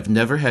I have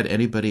never had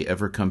anybody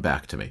ever come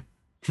back to me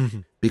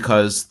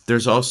because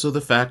there's also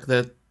the fact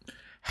that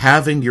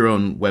having your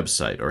own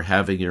website or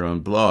having your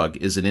own blog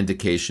is an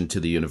indication to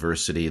the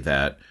university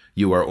that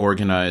you are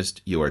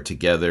organized, you are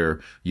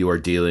together, you are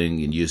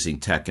dealing and using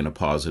tech in a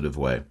positive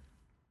way.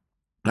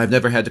 I've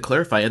never had to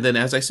clarify. And then,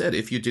 as I said,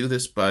 if you do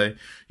this by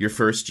your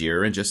first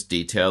year and just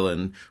detail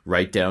and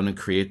write down and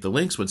create the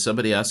links, when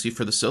somebody asks you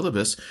for the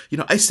syllabus,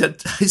 I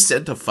sent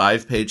a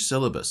 5-page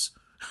syllabus.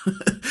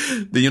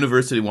 The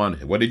university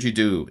wanted, what did you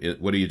do?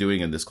 What are you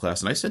doing in this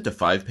class? And I sent a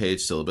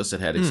 5-page syllabus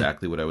that had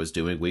exactly what I was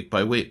doing week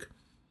by week.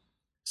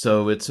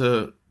 So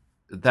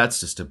that's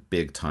just a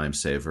big time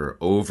saver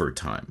over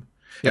time.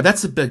 Yep. And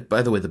that's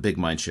by the way, the big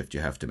mind shift you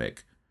have to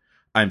make.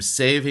 I'm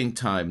saving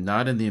time,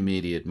 not in the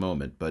immediate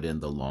moment, but in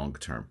the long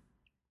term.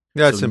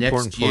 Yeah, that's an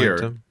important point.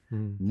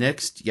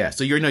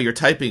 So you're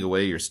typing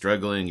away, you're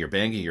struggling, you're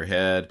banging your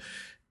head,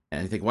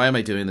 and you think, why am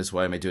I doing this?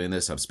 Why am I doing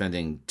this? I'm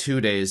spending 2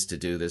 days to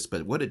do this.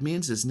 But what it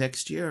means is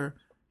next year,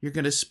 you're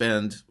going to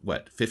spend,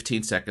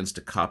 15 seconds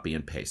to copy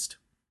and paste.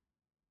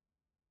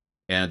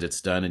 And it's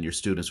done, and your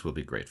students will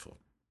be grateful.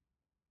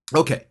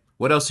 Okay,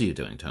 what else are you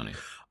doing, Tony?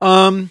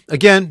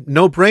 Again,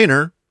 no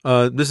brainer.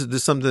 This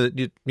is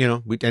something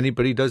that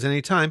anybody does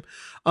anytime.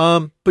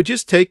 But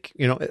just take,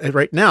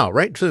 right now,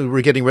 right? So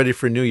we're getting ready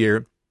for a new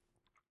year.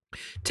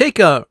 Take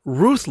a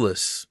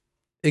ruthless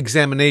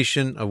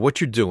examination of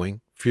what you're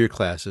doing for your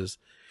classes,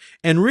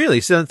 and really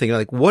sit and think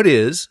like what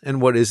is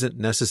and what isn't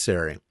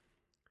necessary.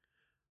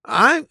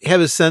 I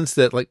have a sense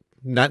that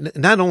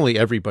not only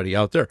everybody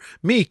out there,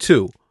 me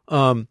too.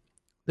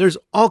 There's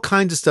all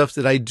kinds of stuff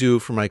that I do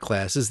for my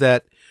classes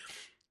that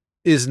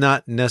is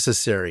not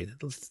necessary.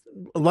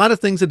 A lot of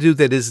things to do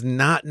that is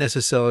not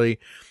necessarily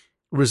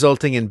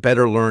resulting in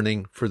better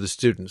learning for the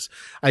students.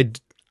 I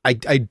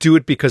do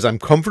it because I'm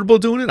comfortable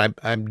doing it.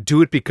 I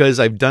do it because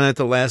I've done it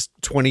the last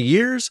 20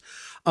 years.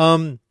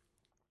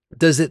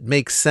 Does it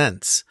make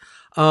sense?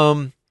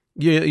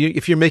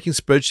 If you're making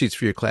spreadsheets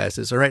for your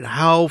classes, all right,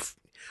 how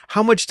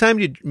much time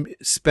do you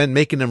spend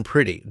making them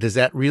pretty? Does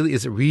it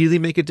really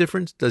make a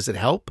difference? Does it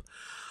help?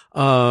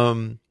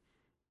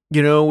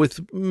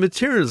 With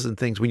materials and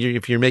things,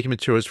 if you're making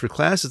materials for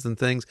classes and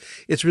things,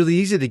 it's really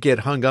easy to get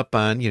hung up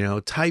on,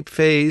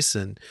 typeface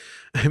and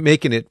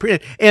making it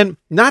pretty. And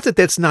not that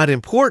that's not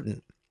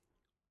important,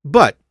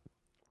 but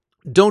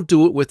don't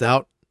do it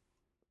without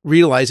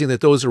realizing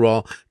that those are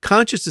all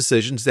conscious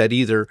decisions that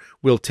either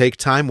will take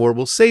time or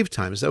will save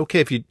time. Is that okay?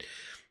 If you,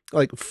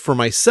 like for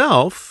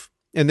myself,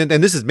 and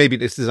this is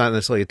not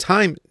necessarily a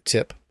time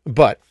tip,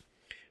 but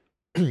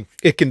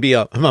it can be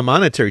a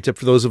monetary tip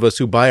for those of us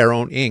who buy our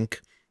own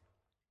ink.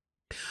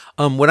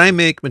 When I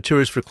make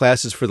materials for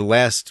classes for the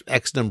last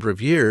X number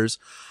of years,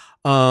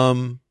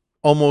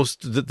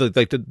 almost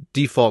the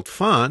default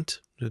font,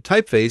 the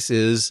typeface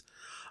is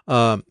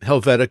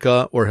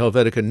Helvetica or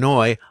Helvetica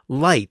Neue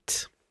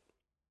Light.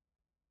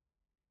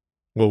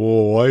 Well,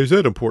 why is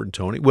that important,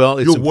 Tony? Well,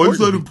 it's important. Why is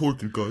that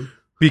important, guy?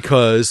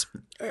 Because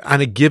on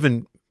a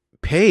given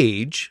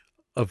page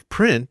of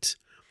print,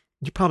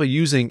 you're probably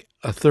using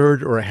a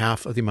third or a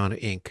half of the amount of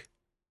ink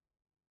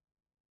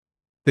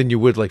than you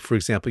would, for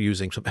example,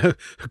 using something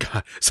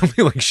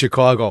like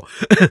Chicago.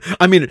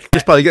 I mean,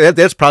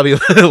 that's probably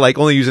like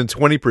only using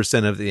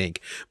 20% of the ink.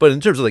 But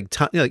in terms of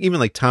even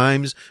like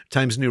Times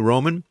New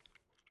Roman,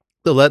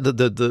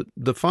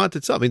 the font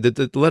itself, I mean,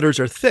 the letters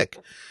are thick.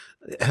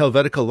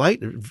 Helvetica Light,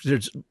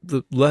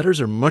 the letters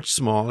are much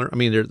smaller. I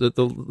mean,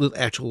 the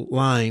actual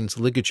lines,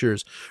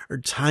 ligatures are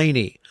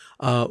tiny.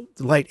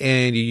 Light,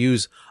 and you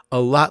use a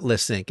lot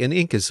less ink, and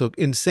ink is so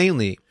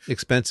insanely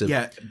expensive.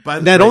 Yeah.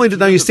 Not only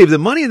do you save the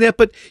money in that,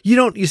 but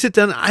you sit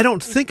down. I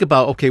don't think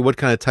about, okay, what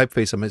kind of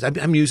typeface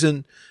I'm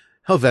using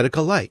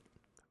Helvetica Light.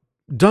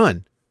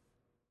 Done.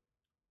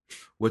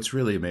 What's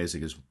really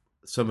amazing is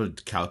someone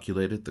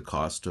calculated the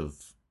cost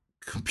of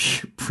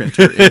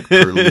printer ink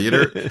per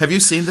liter. Have you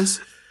seen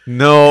this?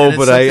 No,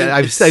 but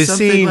I've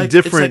seen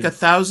different.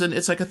 It's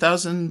like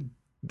 $1,000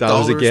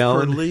 a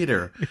gallon per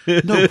liter.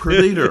 No, per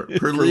liter.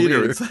 Per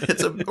liter.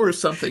 It's or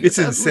something. It's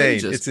insane.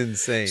 Outrageous. It's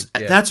insane.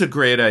 Yeah. That's a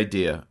great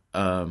idea.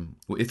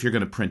 If you're going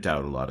to print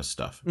out a lot of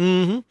stuff.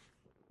 Mm-hmm.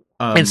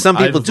 And some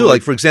people do.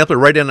 Like, for example,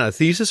 write down a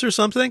thesis or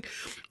something.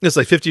 It's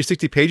like 50 or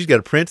 60 pages. You got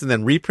to print and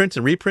then reprint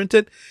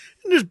it.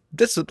 And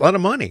that's a lot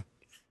of money.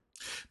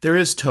 There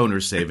is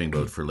toner saving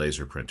mode for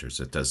laser printers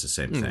that does the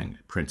same thing,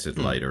 prints it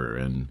lighter,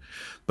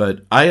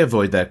 but I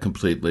avoid that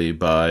completely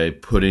by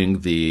putting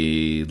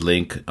the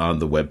link on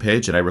the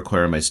webpage, and I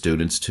require my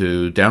students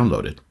to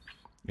download it.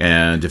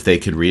 And if they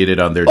can read it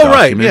on their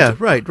document,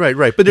 right.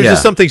 But there's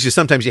just some things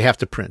sometimes you have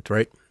to print,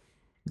 right?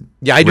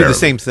 Yeah, I do the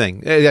same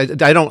thing.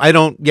 I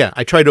don't. Yeah,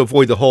 I try to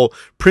avoid the whole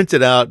print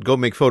it out, go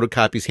make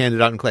photocopies, hand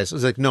it out in class.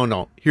 It's like,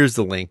 no, here's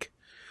the link.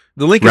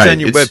 The link is on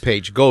your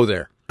webpage. Go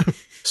there.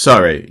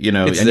 Sorry, and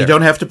there. You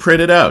don't have to print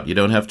it out.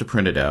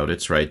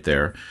 It's right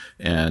there.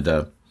 And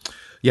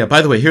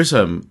by the way, here's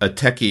a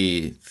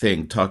techie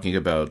thing talking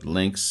about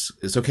links.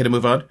 Is it okay to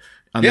move on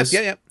this?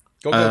 Yeah.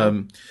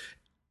 Go.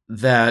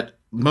 That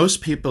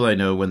most people I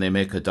know, when they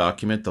make a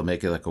document, they'll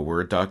make it like a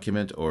Word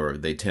document, or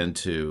they tend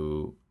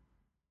to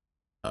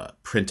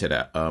print it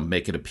out,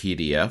 make it a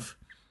PDF.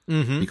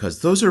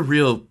 because those are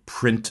real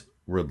print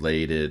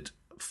related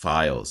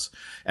files.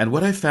 And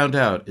what I found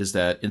out is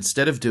that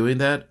instead of doing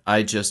that,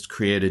 I just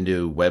create a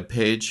new web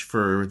page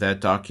for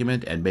that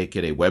document and make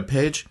it a web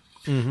page.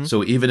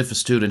 So even if a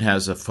student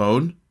has a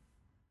phone,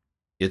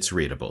 it's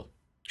readable.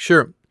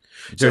 Sure.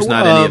 There's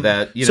not any of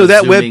that, so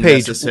that web zooming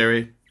page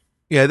necessary.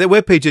 Yeah, that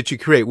web page that you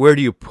create, where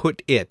do you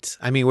put it?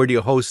 I mean, where do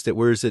you host it?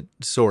 Where is it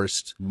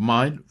sourced?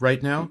 Mine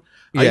right now,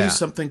 I use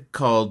something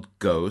called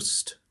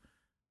Ghost,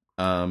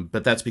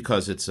 but that's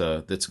because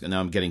now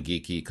I'm getting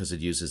geeky because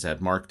it uses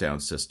that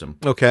Markdown system.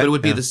 Okay, but it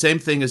would be the same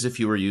thing as if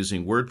you were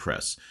using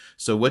WordPress.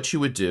 So what you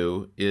would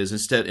do is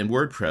instead in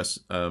WordPress,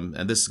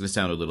 and this is going to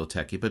sound a little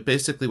techy, but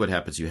basically what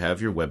happens, you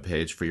have your web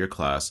page for your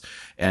class,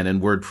 and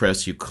in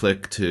WordPress you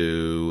click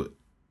to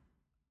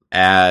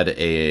add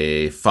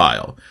a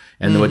file.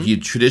 And what you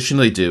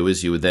traditionally do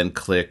is you would then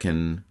click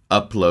and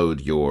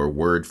upload your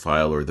Word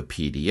file or the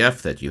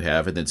PDF that you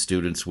have, and then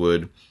students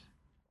would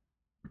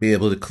be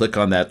able to click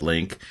on that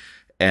link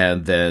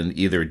and then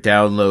either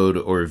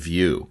download or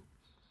view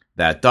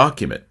that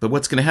document. But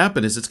what's going to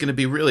happen is it's going to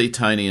be really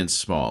tiny and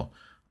small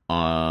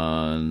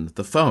on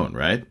the phone,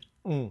 right?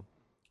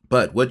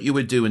 But what you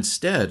would do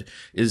instead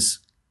is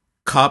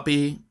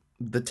copy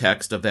the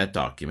text of that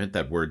document,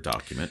 that Word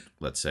document,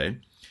 let's say,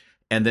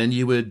 and then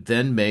you would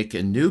then make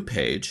a new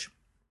page.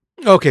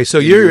 Okay, so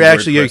you're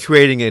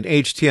creating an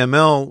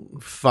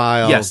HTML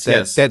file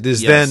that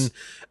is then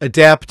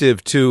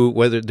adaptive to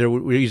whether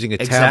we're using a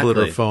tablet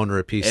or a phone or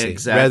a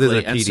PC rather than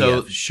a PDF.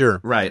 So,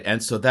 sure. Right,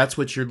 and so that's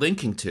what you're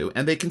linking to,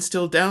 and they can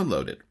still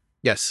download it.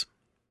 Yes.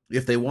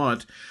 If they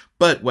want.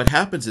 But what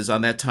happens is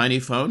on that tiny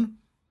phone,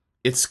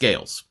 it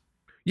scales.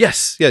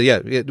 Yes, yeah.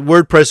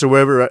 WordPress or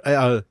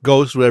wherever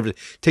Ghost, whatever,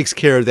 takes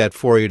care of that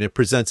for you, and it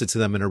presents it to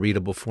them in a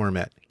readable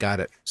format. Got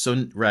it.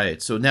 So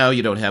so now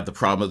you don't have the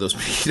problem of those,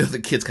 the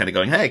kids kind of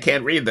going, "Hey, I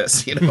can't read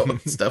this,"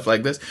 stuff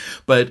like this.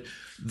 But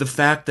the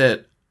fact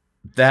that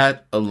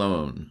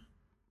alone,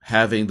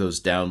 having those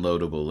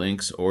downloadable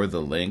links or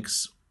the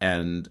links,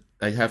 and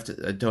I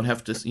don't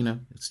have to, a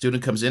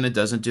student comes in and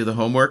doesn't do the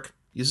homework,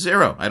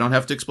 zero. I don't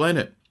have to explain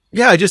it.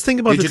 Yeah, I just think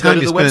about the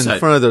time you spend in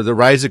front of the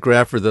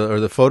risograph or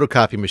the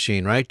photocopy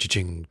machine, right?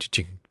 Cha-ching,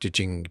 cha-ching,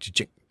 cha-ching,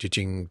 cha-ching,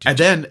 cha-ching,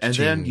 and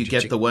then you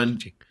get the one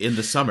in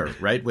the summer,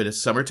 right? When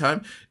it's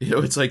summertime,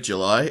 it's like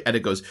July, and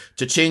it goes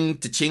cha-ching,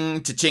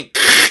 cha-ching, cha-ching,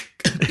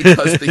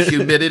 because the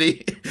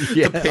humidity,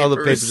 all the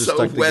papers is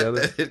so are stuck wet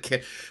together. that it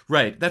can't.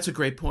 Right, that's a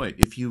great point.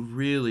 If you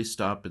really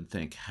stop and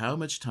think, how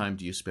much time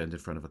do you spend in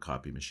front of a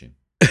copy machine?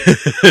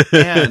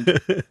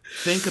 And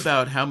think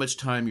about how much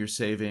time you're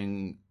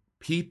saving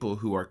people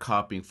who are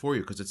copying for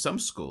you, because at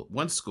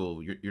one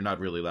school, you're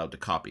not really allowed to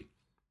copy.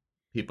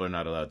 People are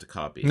not allowed to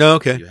copy. No,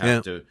 okay. You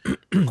have to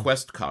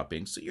request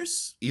copying. So you're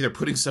either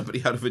putting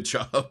somebody out of a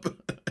job.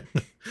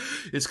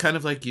 It's kind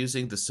of like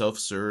using the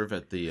self-serve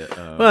at the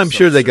well, I'm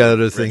sure they got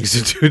other things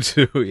to do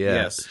too. Yeah.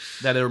 Yes,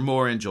 that are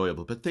more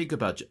enjoyable. But think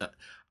about,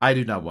 I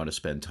do not want to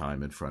spend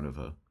time in front of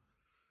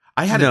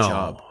I had a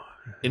job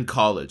in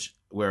college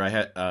where I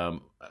had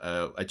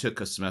I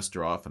took a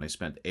semester off and I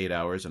spent 8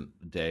 hours a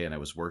day, and I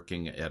was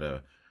working at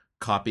a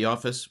copy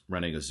office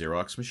running a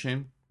Xerox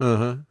machine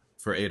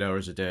for 8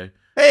 hours a day.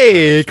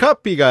 Hey,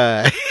 copy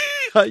guy.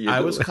 I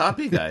was a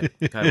copy guy.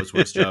 That was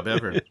worst job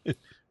ever.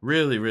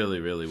 Really,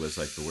 really, really was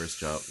like the worst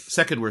job,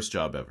 second worst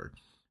job ever.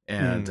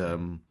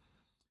 And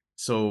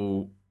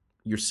so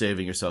you're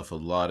saving yourself a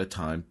lot of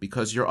time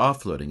because you're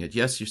offloading it.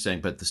 Yes, you're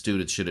saying, but the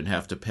students shouldn't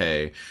have to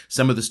pay.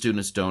 Some of the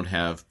students don't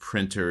have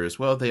printers.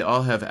 Well, they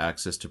all have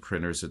access to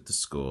printers at the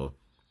school.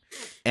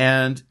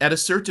 And at a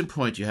certain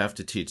point, you have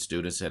to teach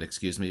students that,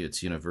 excuse me,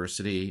 it's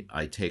university.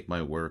 I take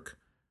my work.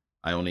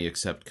 I only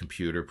accept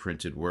computer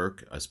printed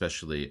work,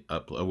 especially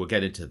we'll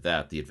get into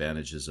that, the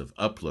advantages of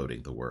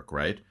uploading the work,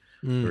 right?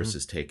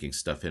 Versus taking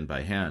stuff in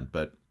by hand.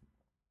 But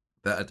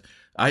that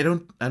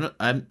I'm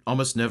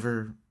almost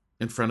never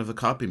in front of a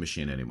copy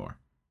machine anymore.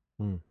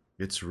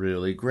 It's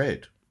really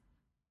great.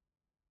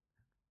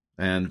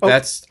 And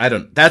that's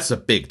a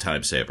big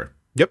time saver.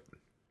 Yep.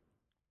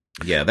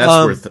 Yeah,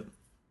 that's worth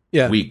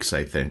weeks,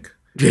 I think.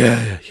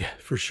 Yeah,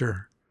 for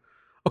sure.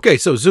 Okay,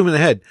 so zooming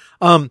ahead.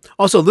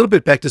 Also a little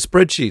bit back to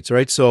spreadsheets,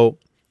 right? So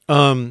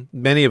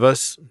many of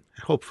us,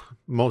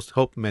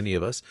 many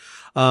of us,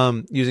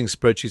 using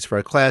spreadsheets for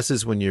our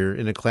classes. When you're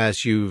in a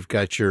class, you've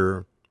got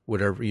your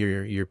whatever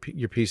your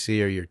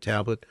PC or your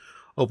tablet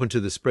open to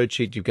the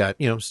spreadsheet. You've got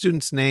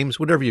students' names,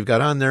 whatever you've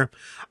got on there.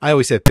 I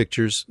always have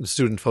pictures,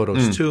 student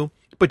photos too.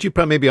 But you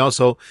probably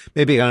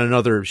maybe on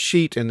another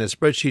sheet in the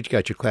spreadsheet, you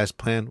got your class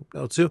plan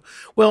too.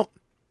 Well,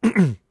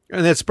 in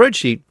that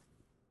spreadsheet,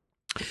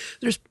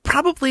 there's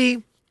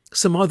probably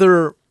some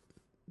other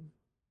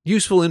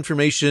useful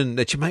information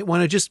that you might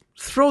want to just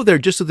throw there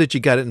just so that you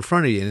got it in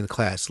front of you in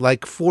class.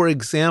 Like, for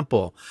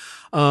example,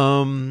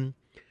 don't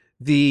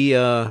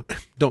do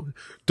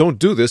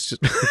this.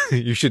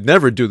 You should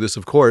never do this,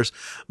 of course.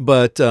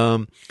 But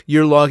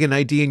your login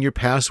ID and your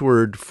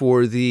password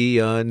for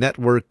the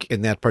network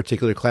in that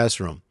particular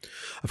classroom.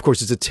 Of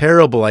course, it's a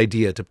terrible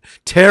idea to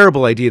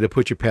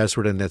put your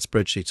password in that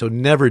spreadsheet. So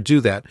never do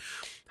that.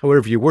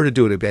 however you were to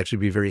do it, it'd actually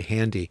be very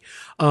handy.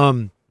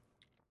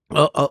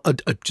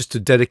 Just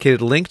a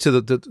dedicated link to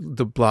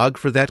the blog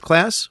for that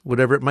class,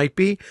 whatever it might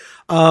be.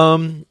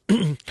 An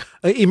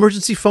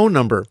emergency phone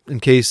number in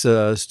case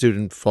a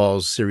student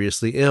falls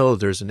seriously ill,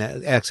 there's an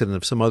accident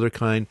of some other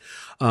kind.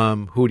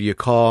 Who do you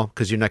call?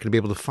 Because you're not going to be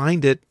able to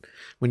find it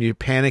when you're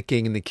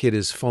panicking and the kid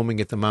is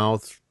foaming at the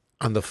mouth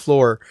on the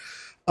floor.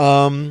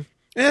 And,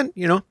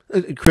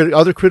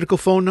 other critical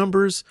phone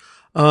numbers.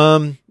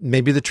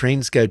 Maybe the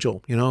train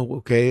schedule,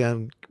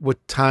 okay.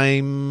 What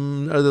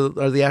time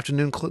are the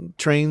afternoon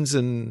trains,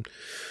 and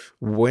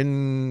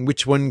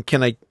which one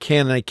can I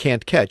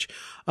can't catch?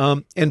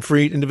 And for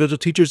individual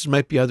teachers, there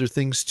might be other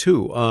things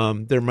too.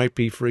 There might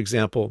be, for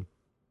example,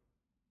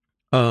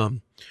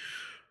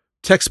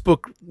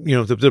 textbook,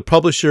 the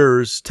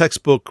publisher's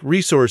textbook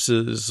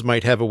resources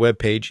might have a web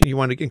page, and you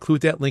want to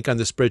include that link on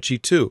the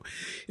spreadsheet too.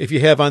 If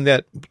you have on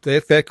that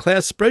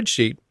class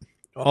spreadsheet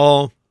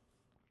all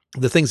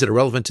the things that are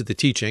relevant to the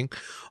teaching,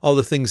 all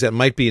the things that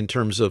might be in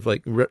terms of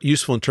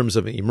useful in terms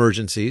of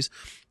emergencies,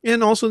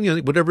 and also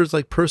whatever is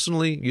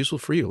personally useful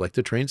for you, like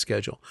the train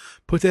schedule.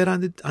 Put that on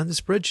the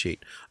spreadsheet.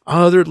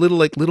 Other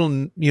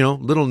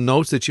little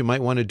notes that you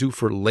might want to do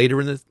for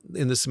later in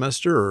the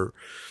semester, or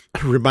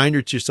a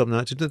reminder to yourself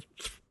not to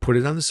put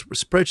it on the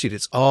spreadsheet.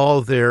 It's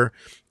all there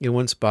in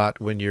one spot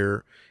when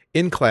you're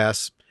in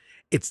class.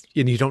 And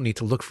you don't need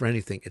to look for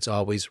anything. It's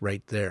always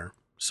right there.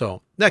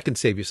 So that can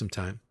save you some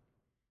time.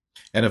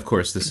 And of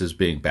course, this is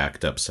being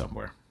backed up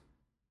somewhere.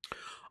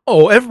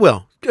 Oh,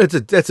 well,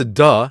 that's a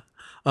duh.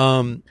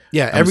 I'm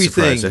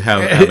everything. Surprised at how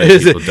many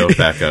people don't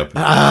back up.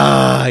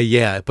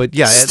 Yeah, but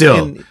yeah,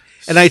 still.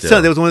 And I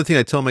tell that was one of the things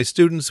I tell my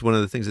students. One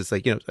of the things that's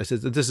I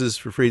said this is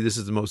for free. This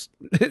is the most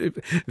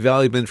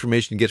valuable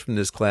information you get from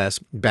this class.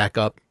 Back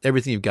up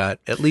everything you've got,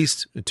 at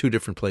least in 2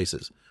 different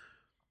places.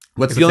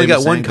 If you only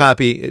got one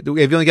copy,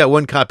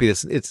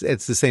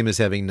 it's the same as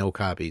having no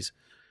copies.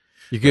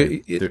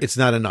 It's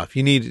not enough.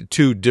 You need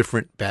 2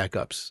 different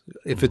backups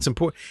if it's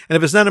important. And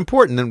if it's not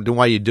important, then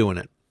why are you doing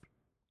it?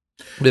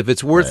 But if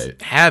it's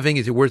worth having,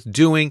 it's worth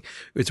doing,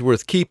 it's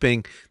worth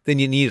keeping, then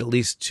you need at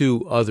least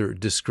 2 other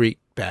discrete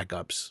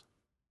backups.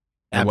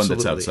 And one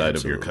that's outside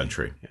of your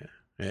country.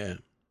 Yeah.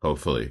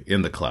 Hopefully,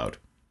 in the cloud.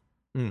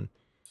 Mm.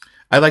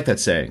 I like that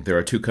saying. There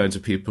are 2 kinds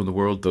of people in the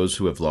world, those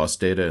who have lost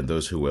data and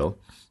those who will.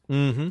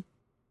 Mm-hmm.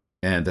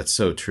 And that's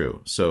so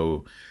true.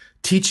 So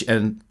teach,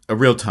 and a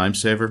real time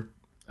saver,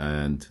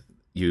 and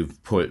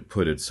you've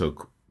put it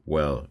so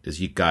well,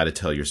 is you got to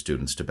tell your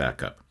students to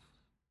back up.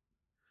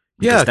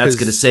 Because that's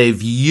going to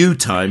save you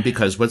time,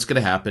 because what's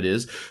going to happen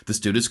is the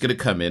student's going to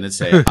come in and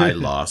say, I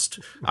lost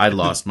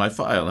my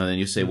file. And then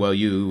you say, well,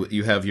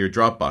 you have your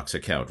Dropbox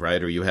account,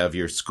 right? Or you have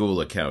your school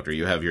account, or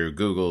you have your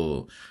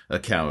Google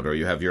account, or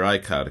you have your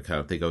iCloud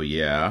account. They go,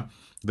 yeah.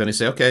 Then I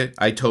say, okay,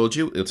 I told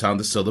you it's on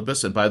the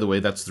syllabus. And by the way,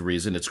 that's the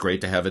reason it's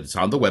great to have it. It's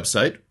on the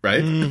website,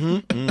 right? Mm-hmm,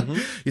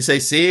 mm-hmm. You say,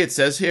 see, it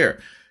says here,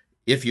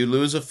 if you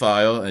lose a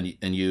file and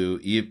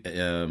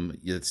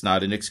it's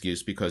not an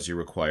excuse because you're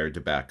required to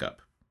back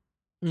up.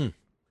 Mm.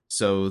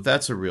 So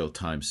that's a real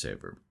time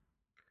saver.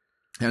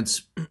 And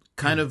it's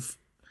kind of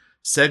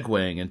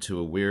segueing into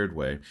a weird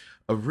way,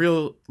 a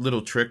real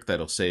little trick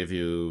that'll save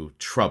you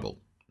trouble,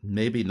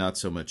 maybe not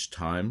so much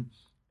time.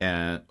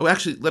 And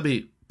actually, let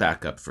me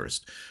back up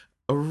first.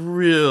 A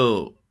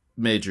real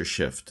major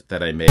shift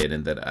that I made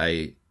and that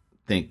I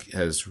think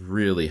has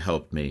really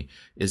helped me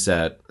is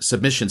that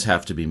submissions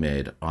have to be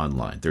made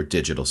online. They're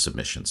digital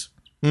submissions.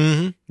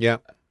 Mm-hmm. Yeah.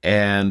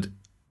 And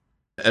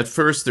at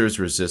first there's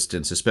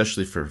resistance,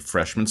 especially for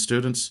freshman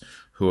students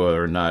who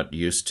are not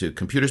used to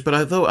computers.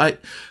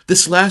 But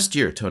this last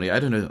year, Tony, I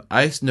don't know,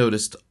 I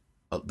noticed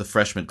the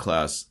freshman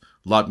class,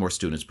 a lot more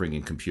students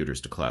bringing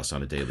computers to class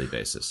on a daily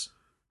basis.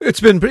 It's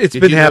been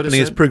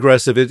happening. It's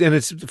progressive. And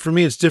it's, for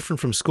me, it's different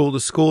from school to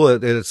school.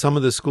 At some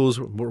of the schools,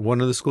 one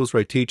of the schools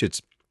where I teach,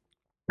 it's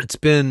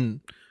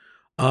been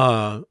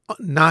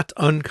not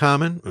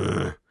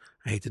uncommon.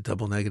 I hate the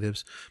double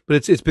negatives,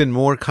 but it's been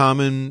more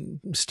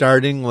common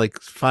starting like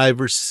 5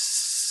 to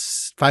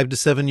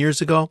 7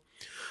 years ago.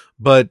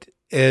 But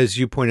as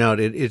you point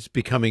out, it's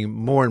becoming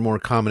more and more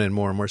common in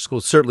more and more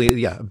schools. Certainly,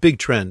 yeah, a big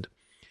trend.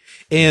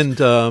 And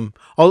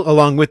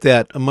along with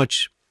that, a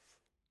much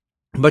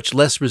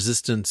less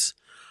resistance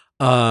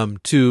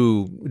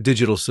to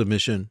digital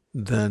submission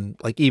than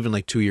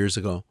even 2 years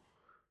ago.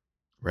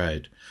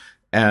 Right.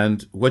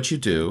 And what you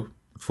do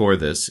for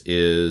this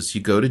is you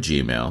go to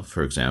Gmail,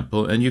 for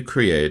example, and you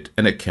create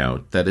an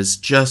account that is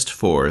just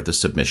for the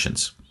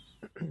submissions.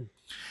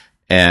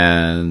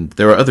 And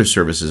there are other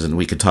services, and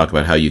we could talk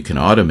about how you can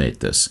automate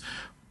this.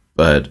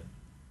 But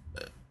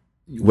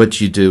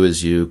what you do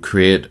is you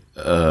create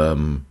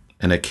an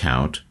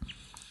account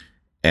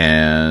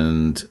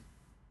and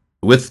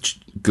with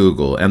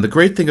Google. And the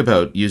great thing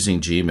about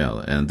using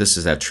Gmail, and this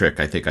is that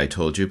trick I think I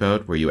told you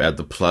about, where you add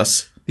the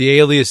plus. The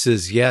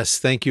aliases, yes.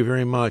 Thank you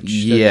very much.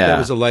 That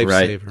was a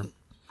lifesaver. Right.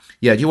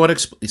 Yeah, do you want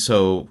to?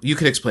 So you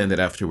can explain that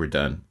after we're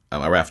done,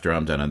 or after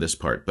I'm done on this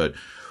part. But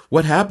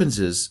what happens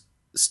is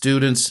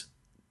students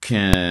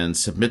can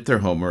submit their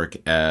homework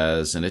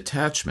as an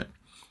attachment.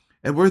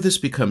 And where this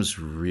becomes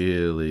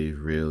really,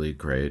 really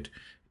great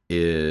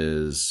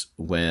is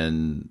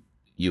when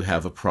you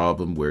have a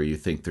problem where you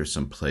think there's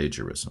some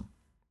plagiarism.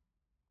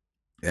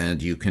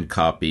 And you can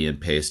copy and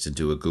paste and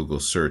do a Google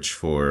search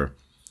for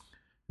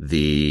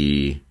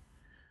the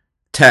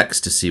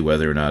text to see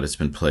whether or not it's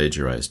been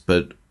plagiarized.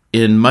 But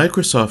in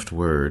Microsoft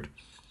Word,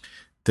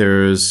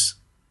 there's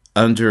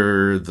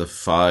under the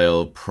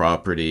file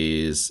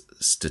properties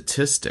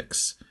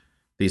statistics.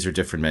 These are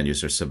different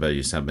menus, or submenu,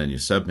 submenu,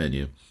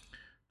 submenu.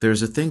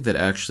 There's a thing that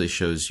actually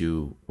shows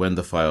you when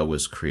the file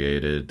was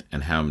created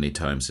and how many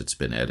times it's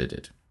been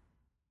edited.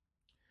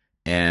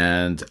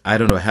 And I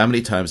don't know how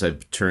many times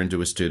I've turned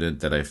to a student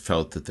that I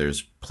felt that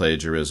there's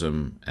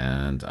plagiarism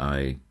and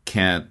I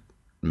can't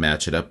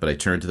match it up, but I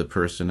turn to the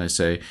person, I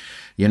say,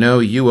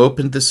 you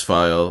opened this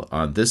file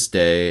on this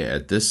day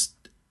at this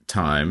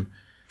time,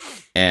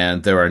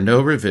 and there are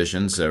no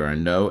revisions, there are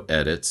no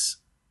edits,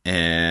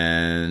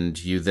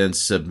 and you then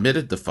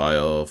submitted the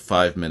file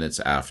 5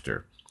 minutes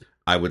after.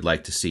 I would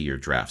like to see your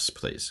drafts,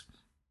 please.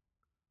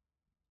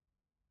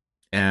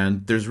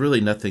 And there's really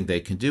nothing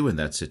they can do in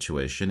that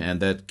situation. And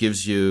that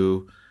gives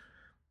you,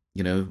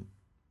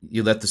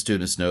 you let the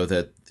students know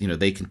that,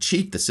 they can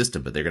cheat the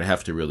system, but they're going to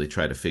have to really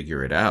try to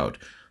figure it out.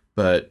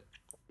 But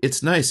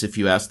it's nice if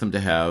you ask them to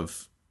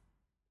have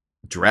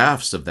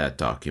drafts of that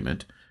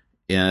document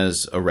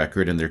as a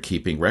record and they're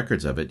keeping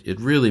records of it. It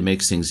really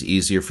makes things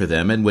easier for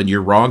them. And when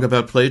you're wrong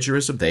about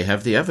plagiarism, they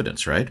have the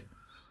evidence, right?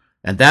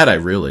 And that I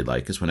really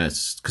like is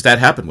because that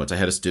happened once. I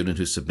had a student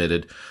who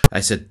submitted, I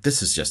said,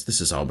 this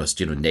is almost,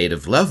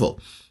 native level.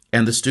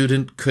 And the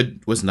student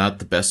was not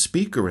the best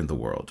speaker in the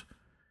world.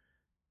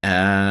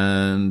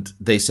 And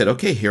they said,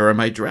 okay, here are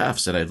my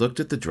drafts. And I looked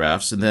at the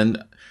drafts and then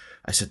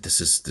I said,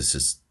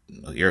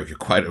 you're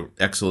quite an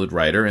excellent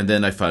writer. And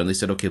then I finally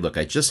said, okay, look,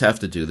 I just have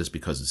to do this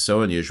because it's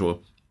so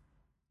unusual.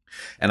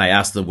 And I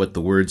asked them what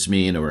the words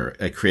mean, or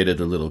I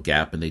created a little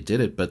gap and they did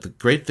it. But the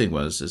great thing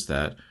is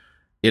that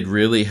it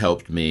really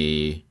helped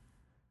me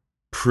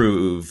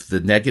prove the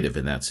negative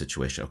in that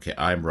situation. Okay,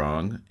 I'm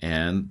wrong,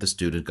 and the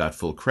student got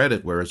full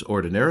credit, whereas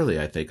ordinarily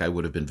I think I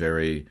would have been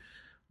very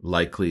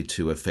likely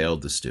to have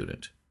failed the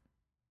student.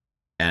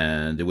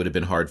 And it would have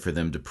been hard for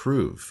them to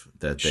prove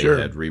that they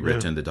had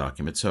rewritten the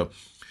document. So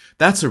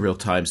that's a real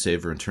time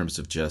saver in terms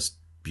of just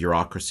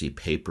bureaucracy,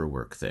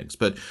 paperwork things.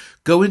 But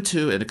go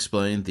into and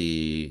explain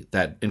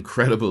that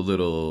incredible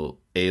little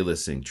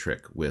aliasing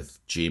trick with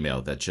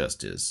Gmail that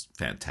just is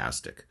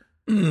fantastic.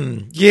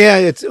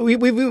 Yeah,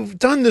 we've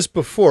done this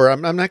before.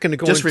 I'm not going to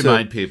go just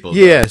remind people.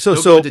 Yeah,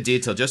 don't go into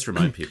detail. Just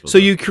remind people. So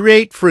you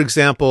create, for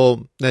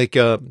example, like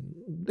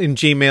in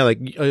Gmail,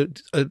 like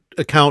a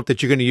account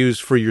that you're going to use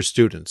for your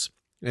students,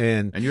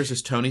 and yours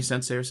is Tony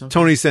Sensei or something.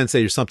 Tony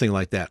Sensei or something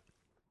like that.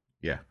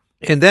 Yeah.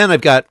 And then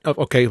I've got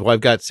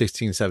I've got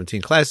 16,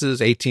 17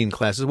 classes, 18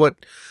 classes. What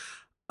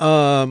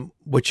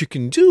you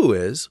can do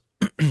is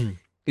in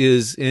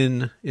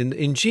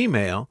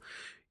Gmail,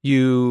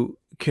 you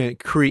can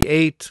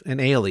create an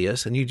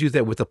alias, and you do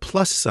that with a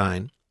plus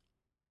sign.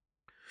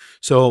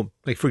 So,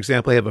 like for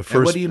example, I have a first.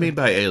 And what do you mean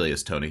by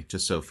alias, Tony?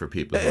 Just so for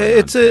people,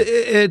 it's a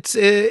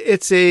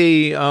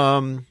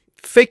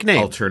fake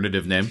name,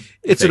 alternative name.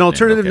 It's an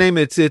alternative name.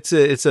 It's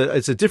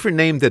a different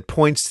name that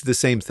points to the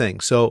same thing.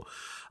 So,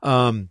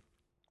 I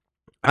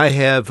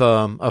have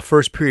a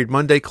first period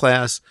Monday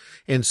class,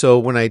 and so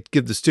when I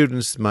give the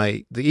students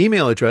the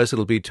email address,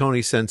 it'll be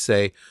Tony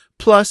Sensei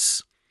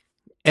plus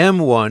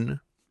M1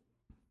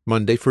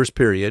 Monday first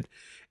period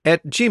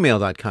at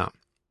gmail.com.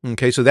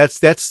 Okay, so that's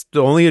the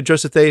only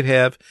address that they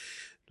have.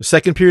 The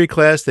second period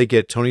class, they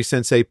get Tony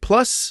Sensei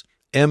plus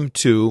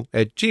M2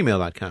 at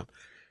gmail.com.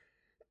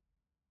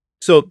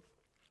 So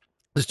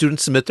the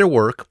students submit their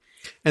work,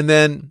 and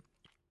then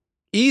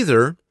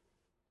either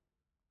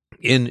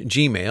in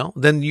Gmail,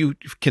 then you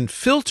can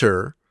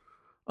filter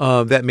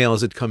that mail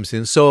as it comes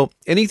in. So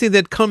anything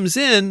that comes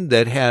in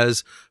that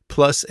has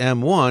plus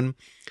M1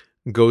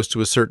 goes to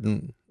a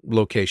certain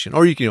location,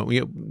 or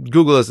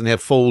Google doesn't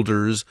have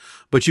folders,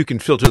 but you can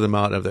filter them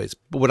out of those.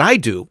 But what I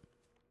do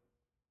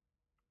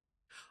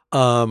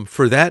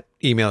for that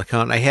email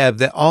account, I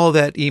have all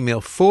that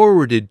email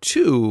forwarded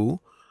to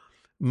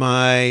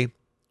my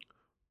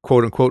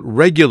quote unquote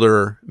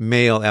regular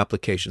mail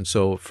application.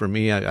 So for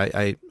me,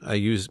 I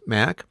use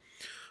Mac.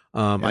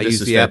 I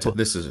use the Apple.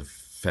 This is a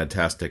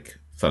fantastic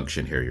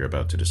function here you're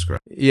about to describe.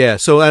 Yeah.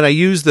 So and I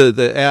use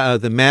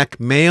the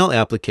Mac Mail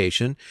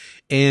application,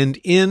 and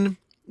in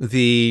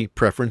the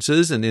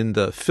preferences and in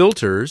the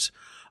filters,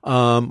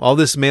 all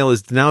this mail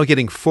is now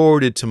getting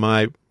forwarded to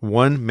my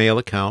one mail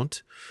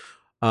account,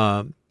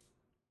 and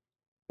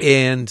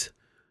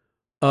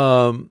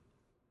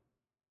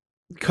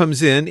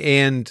comes in,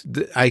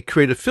 and I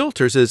create a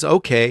filter. Says,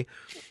 okay,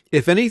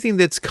 if anything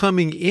that's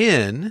coming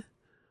in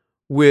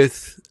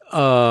with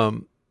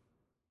M1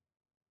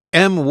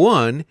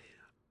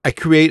 I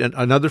create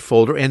another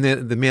folder, and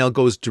then the mail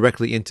goes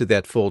directly into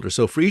that folder.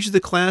 So for each of the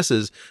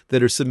classes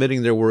that are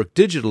submitting their work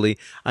digitally,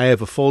 I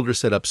have a folder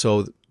set up.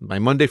 So my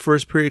Monday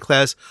first period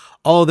class,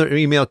 all their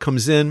email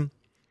comes in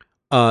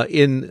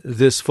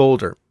this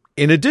folder.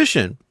 In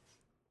addition,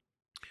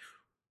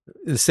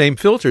 the same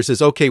filter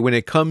says, okay, when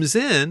it comes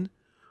in,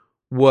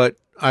 what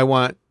I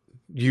want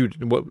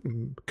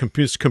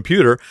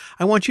computer,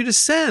 I want you to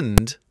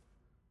send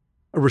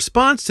a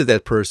response to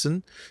that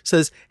person.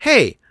 Says,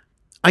 hey,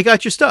 I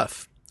got your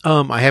stuff.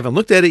 I haven't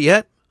looked at it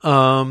yet,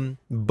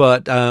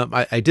 but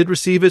I did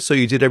receive it, so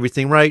you did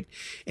everything right,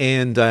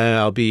 and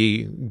I'll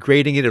be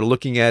grading it or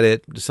looking at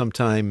it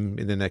sometime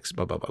in the next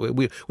blah, blah,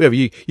 blah. Whatever,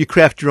 you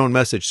craft your own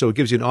message, so it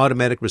gives you an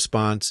automatic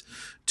response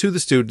to the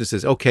student that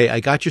says, okay, I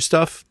got your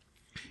stuff,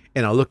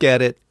 and I'll look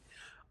at it.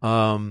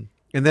 And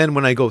then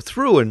when I go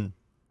through and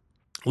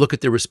look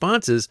at their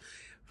responses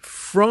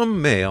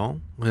from mail,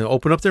 I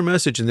open up their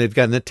message, and they've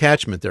got an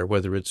attachment there,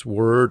 whether it's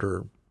Word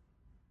or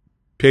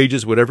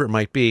Pages, whatever it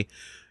might be.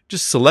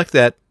 Just select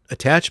that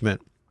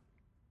attachment,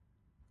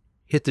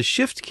 hit the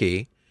Shift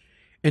key,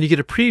 and you get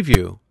a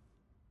preview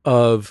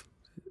of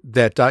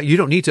that. You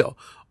don't need to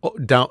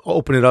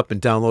open it up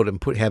and download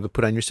it and have it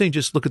put on your thing.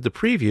 Just look at the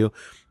preview,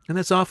 and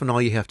that's often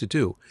all you have to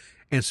do.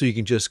 And so you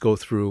can just go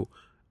through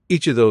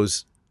each of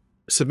those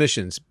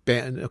submissions.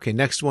 Okay,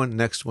 next one.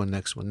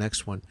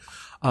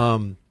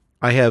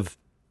 I have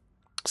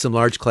some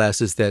large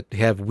classes that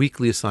have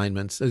weekly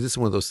assignments. This is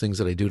one of those things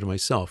that I do to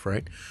myself,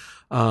 right?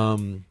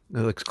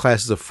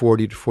 Classes of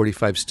 40 to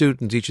 45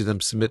 students. Each of them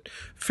submit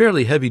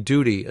fairly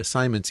heavy-duty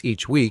assignments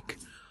each week.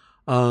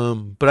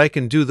 But I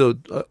can do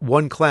the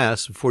one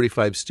class of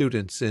 45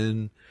 students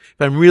in,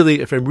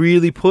 if I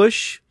really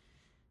push,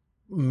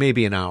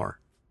 maybe an hour.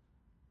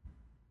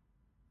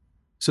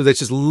 So that's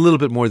just a little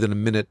bit more than a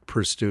minute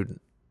per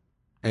student.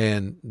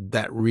 And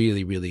that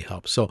really, really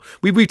helps. So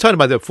we've talked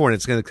about that before, and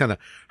it's kind of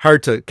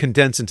hard to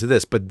condense into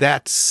this, but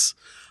that's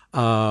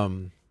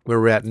where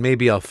we're at.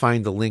 Maybe I'll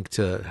find the link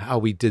to how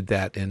we did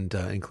that and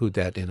include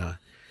that on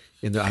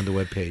the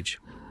web page.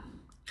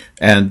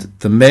 And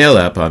the Mail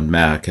app on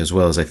Mac, as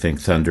well as I think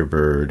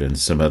Thunderbird and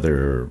some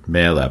other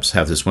mail apps,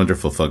 have this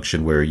wonderful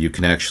function where you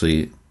can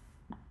actually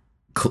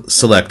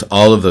select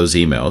all of those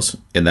emails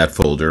in that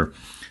folder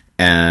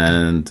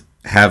and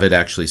have it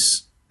actually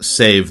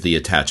save the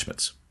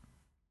attachments.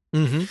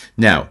 Mm-hmm.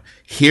 Now,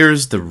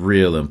 here's the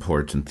real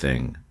important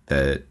thing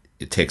that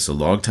it takes a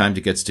long time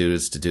to get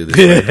students to do this,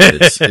 right?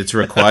 But it's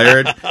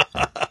required.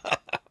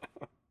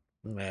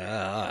 I'm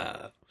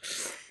not.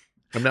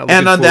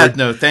 And on that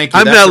note, thank you.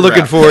 I'm not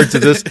looking forward to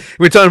this.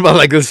 We're talking about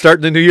like the start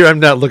of the new year. I'm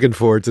not looking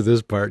forward to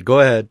this part. Go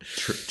ahead.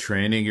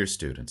 Training your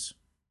students.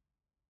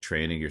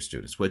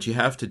 What you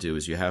have to do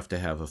is you have to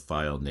have a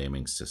file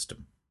naming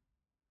system,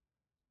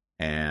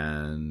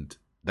 and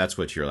that's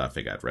what you're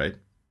laughing at, right?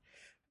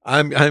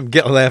 I'm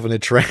laughing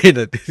at trying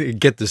to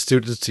get the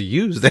students to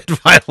use that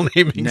file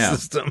naming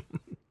system.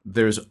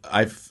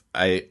 I've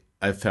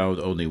found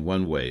only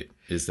one way,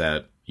 is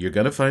that you're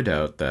going to find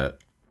out that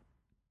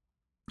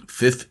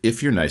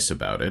if you're nice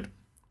about it,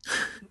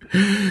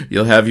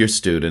 you'll have your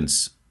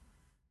students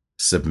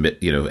submit,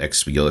 you'll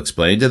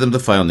explain to them the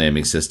file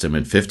naming system,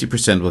 and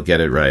 50% will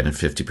get it right and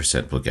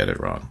 50% will get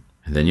it wrong.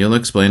 And then you'll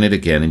explain it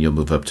again, and you'll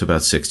move up to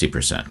about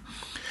 60%.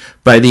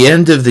 By the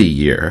end of the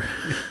year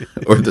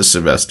or the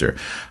semester,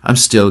 I'm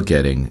still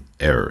getting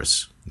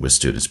errors with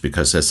students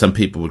because, as some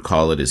people would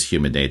call it, is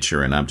human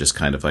nature. And I'm just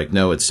kind of like,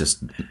 no, it's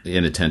just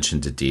inattention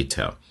to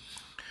detail.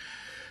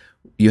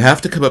 You have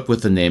to come up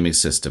with a naming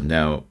system.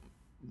 Now,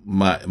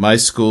 my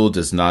school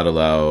does not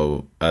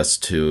allow us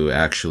to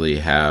actually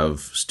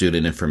have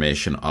student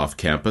information off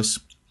campus.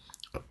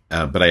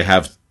 But I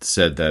have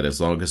said that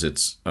as long as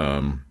it's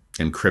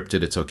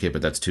encrypted, it's okay.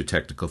 But that's too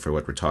technical for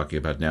what we're talking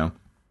about now.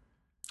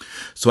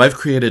 So I've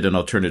created an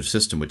alternative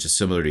system, which is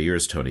similar to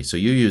yours, Tony. So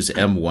you use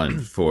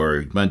M1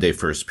 for Monday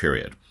first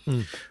period,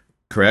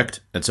 correct?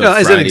 And so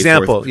as an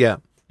example,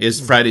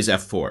 is Friday's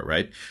F4,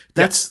 right?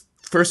 That's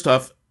first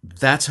off,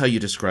 that's how you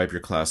describe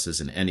your classes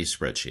in any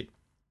spreadsheet.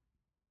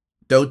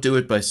 Don't do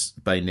it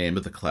by name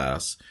of the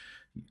class,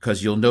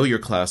 because you'll know your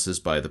classes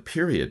by the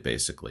period,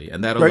 basically,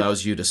 and that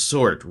allows you to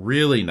sort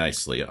really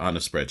nicely on a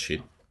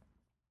spreadsheet.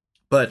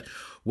 But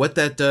what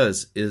that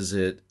does is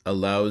it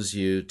allows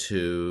you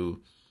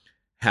to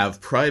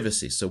have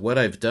privacy. So what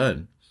I've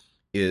done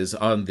is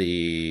on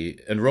the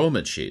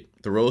enrollment sheet,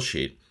 the roll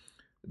sheet,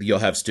 you'll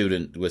have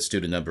student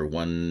number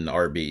 1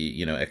 RB,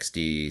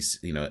 XD,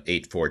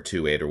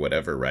 8428 or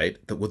whatever, right?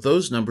 Well,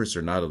 those numbers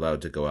are not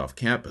allowed to go off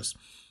campus.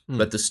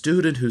 But the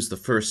student who's the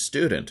first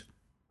student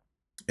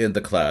in the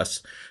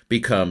class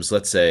becomes,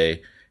 let's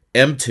say,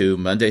 M2,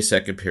 Monday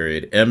second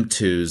period,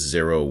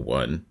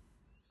 M201.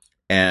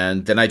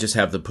 And then I just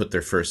have them put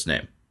their first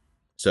name.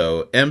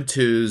 So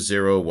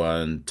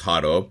M201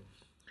 Taro.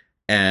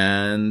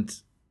 And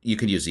you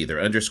can use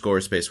either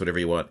underscore, space, whatever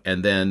you want,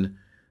 and then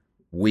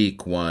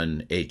week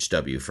 1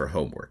 HW for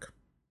homework.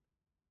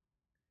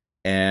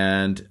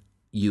 And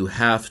you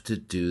have to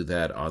do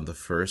that on the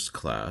first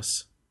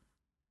class.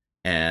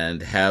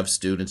 and have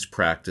students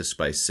practice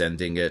by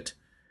sending it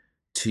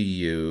to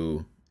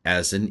you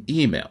as an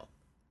email.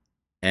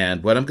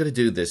 And what I'm going to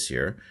do this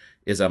year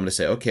is I'm going to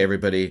say, okay,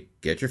 everybody,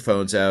 get your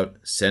phones out,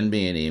 send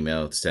me an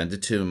email, send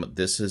it to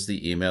this is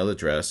the email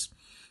address.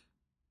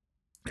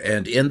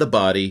 And in the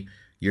body,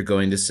 you're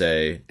going to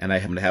say, and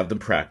I'm going to have them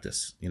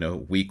practice,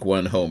 week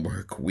 1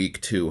 homework,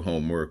 week 2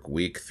 homework,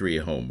 week 3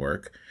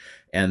 homework,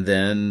 and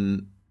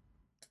then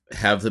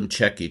have them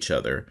check each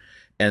other.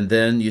 And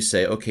then you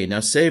say, okay, now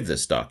save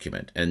this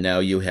document. And now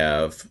you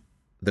have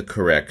the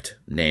correct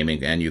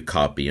naming and you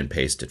copy and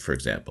paste it, for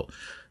example.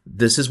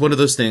 This is one of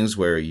those things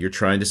where you're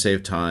trying to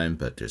save time,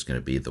 but there's going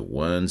to be the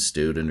one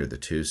student or the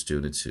 2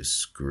 students who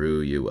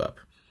screw you up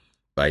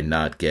by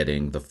not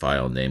getting the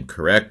file name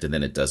correct, and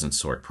then it doesn't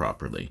sort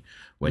properly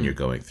when you're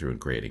going through and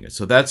grading it.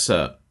 So that's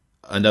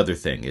another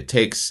thing. It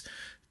takes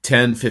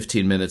 10,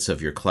 15 minutes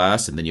of your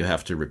class, and then you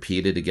have to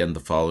repeat it again the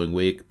following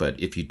week. But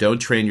if you don't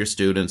train your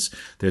students,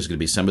 there's going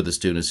to be some of the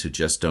students who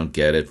just don't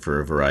get it for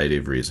a variety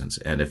of reasons.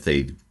 And if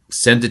they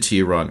send it to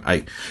you wrong,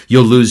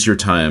 you'll lose your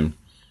time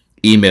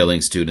emailing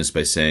students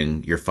by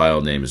saying your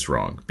file name is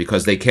wrong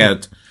because they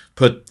can't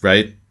put,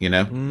 right?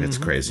 It's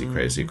crazy,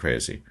 crazy,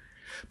 crazy.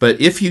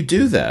 But if you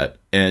do that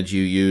and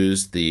you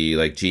use the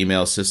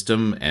Gmail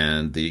system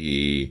and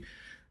the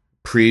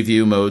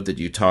preview mode that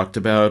you talked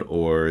about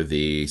or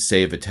the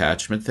save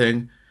attachment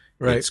thing,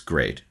 right, it's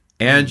great.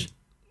 And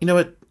you know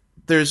what?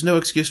 There's no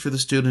excuse for the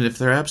student if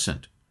they're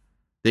absent.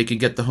 They can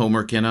get the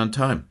homework in on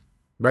time.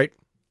 Right.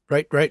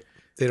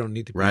 They don't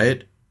need to be.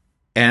 Right.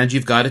 And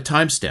you've got a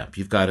timestamp.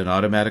 You've got an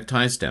automatic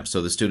timestamp.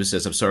 So the student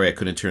says, I'm sorry, I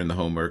couldn't turn the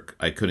homework.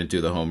 I couldn't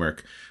do the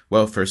homework.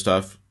 Well, first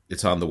off,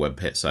 it's on the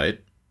website,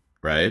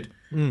 right?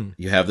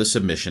 You have the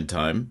submission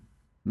time.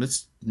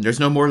 There's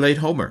no more late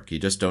homework. You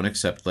just don't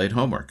accept late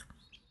homework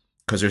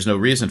because there's no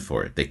reason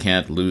for it. They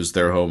can't lose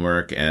their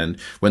homework. And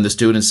when the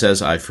student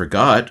says, I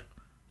forgot,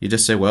 you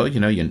just say, well,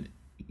 you've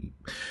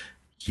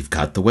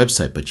got the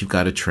website, but you've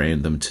got to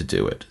train them to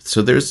do it.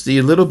 So there's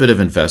a little bit of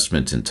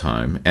investment in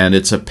time, and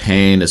it's a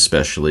pain,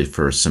 especially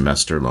for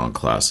semester-long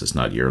classes,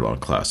 not year-long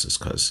classes,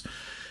 because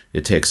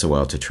it takes a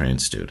while to train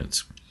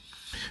students.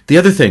 The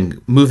other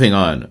thing, moving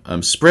on,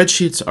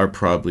 spreadsheets are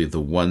probably the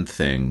one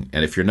thing,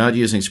 and if you're not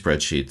using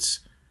spreadsheets,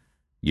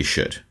 you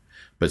should.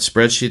 But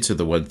spreadsheets are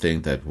the one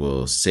thing that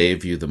will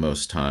save you the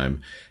most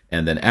time.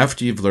 And then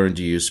after you've learned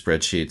to use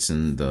spreadsheets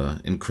in the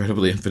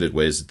incredibly infinite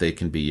ways that they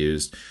can be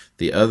used,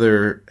 the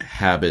other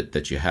habit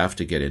that you have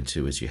to get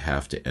into is you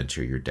have to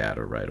enter your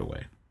data right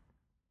away.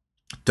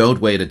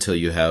 Don't wait until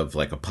you have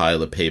a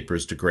pile of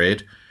papers to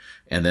grade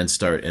and then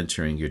start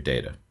entering your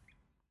data.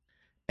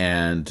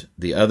 And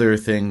the other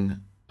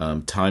thing,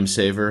 time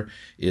saver,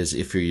 is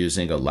if you're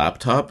using a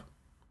laptop,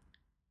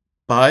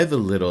 buy the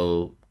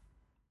little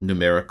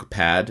numeric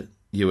pad,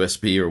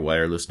 USB or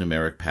wireless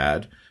numeric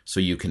pad, so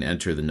you can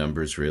enter the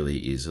numbers really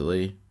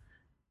easily.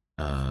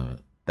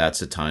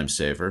 That's a time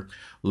saver.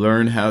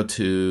 Learn how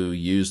to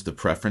use the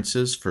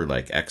preferences for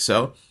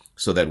Excel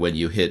so that when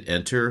you hit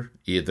enter,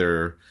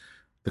 either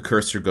the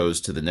cursor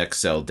goes to the next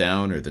cell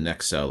down or the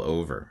next cell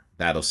over.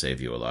 That'll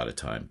save you a lot of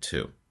time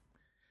too.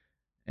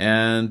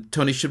 And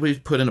Tony, should we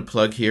put in a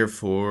plug here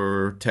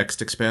for Text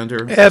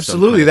Expander?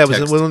 Absolutely. That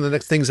was one of the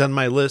next things on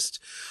my list.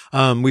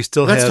 Let's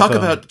talk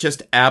about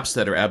just apps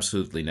that are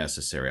absolutely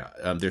necessary.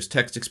 There's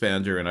Text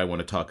Expander, and I want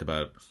to talk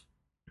about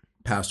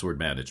password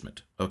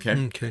management.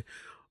 Okay.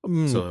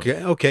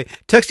 Okay.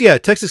 Text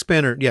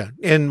Expander. Yeah.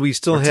 And we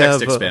still have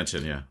text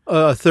expansion. Yeah.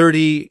 A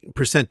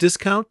 30%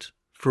 discount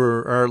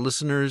for our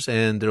listeners,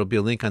 and there'll be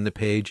a link on the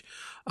page.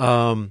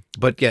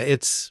 But yeah,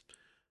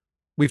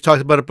 we've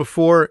talked about it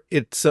before.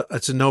 It's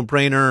a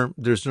no-brainer.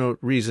 There's no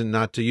reason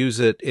not to use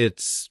it.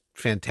 It's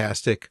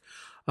fantastic.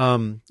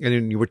 And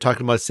you were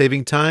talking about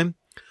saving time.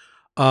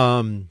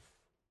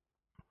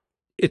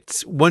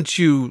 It's once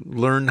you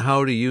learn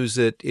how to use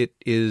it, it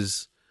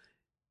is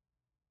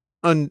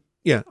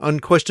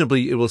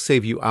unquestionably it will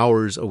save you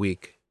hours a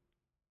week.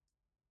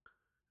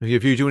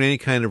 If you're doing any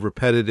kind of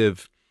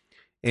repetitive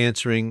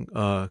answering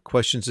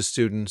questions to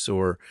students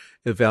or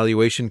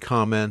evaluation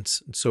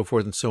comments and so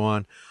forth and so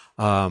on,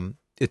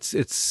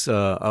 it's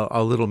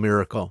a little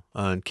miracle,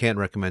 and can't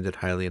recommend it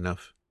highly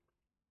enough.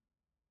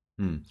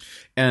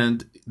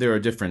 And there are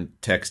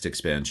different text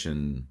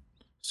expansion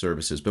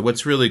services, but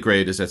what's really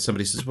great is that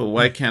somebody says, well,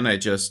 why can't I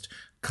just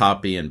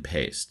copy and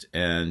paste?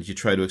 And you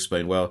try to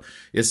explain, well,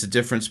 it's the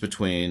difference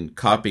between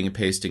copying and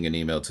pasting an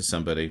email to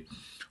somebody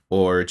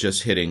or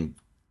just hitting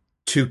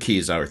 2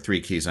 keys or 3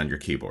 keys on your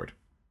keyboard,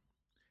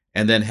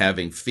 and then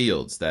having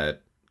fields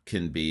that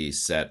can be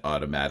set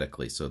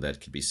automatically. So that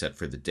could be set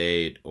for the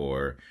date,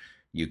 or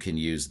you can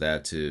use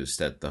that to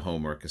set the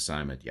homework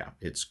assignment. Yeah,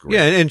 it's great.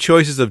 Yeah, and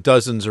choices of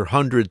dozens or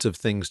hundreds of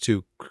things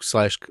to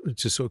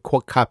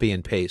copy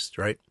and paste,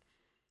 right?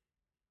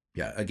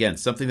 Yeah, again,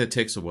 something that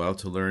takes a while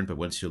to learn, but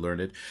once you learn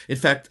it, in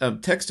fact,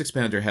 Text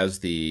Expander has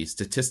the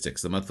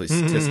statistics, the monthly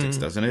statistics,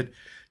 doesn't it?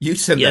 You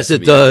send that Yes, to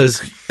it me. I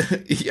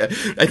think, does. yeah,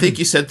 I think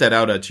you sent that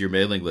out onto your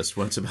mailing list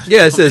once about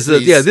Yeah, it how says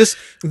many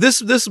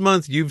this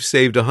month you've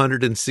saved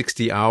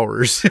 160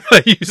 hours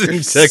by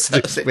using Text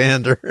something.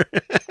 Expander.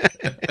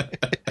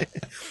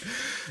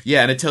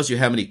 Yeah, and it tells you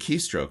how many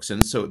keystrokes.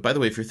 And so, by the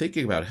way, if you're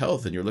thinking about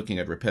health and you're looking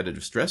at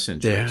repetitive stress Yeah,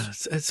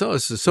 injuries, it's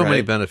so many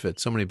right?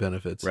 benefits, so many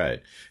benefits.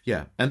 Right.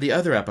 Yeah. And the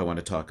other app I want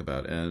to talk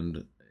about,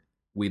 and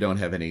we don't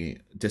have any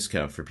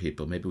discount for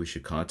people. Maybe we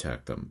should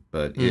contact them.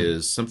 But Mm.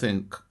 is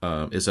something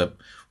is a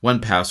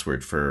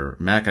 1Password for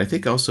Mac. I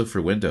think also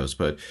for Windows.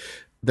 But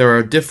there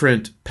are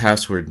different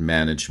password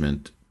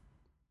management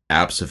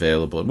apps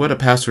available. And what a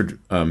password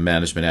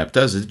management app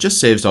does is it just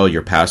saves all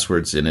your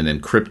passwords in an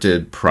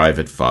encrypted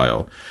private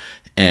file.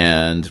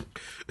 And So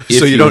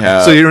if you you don't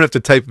have have to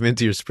type them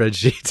into your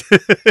spreadsheet.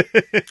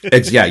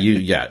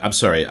 yeah. I'm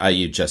sorry.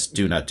 You just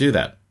do not do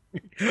that.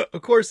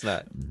 Of course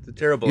not. It's a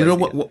terrible You know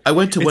idea. what? I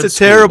went to It's one a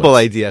school terrible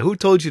once. idea. Who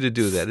told you to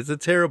do that? It's a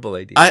terrible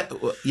idea.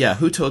 Yeah,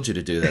 who told you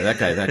to do that?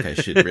 That guy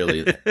should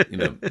really,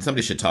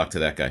 somebody should talk to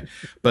that guy.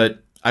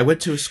 But I went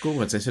to a school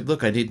once. I said,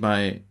 "Look, I need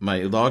my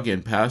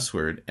login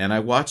password," and I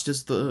watched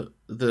as the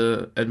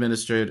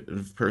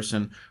administrative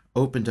person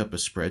opened up a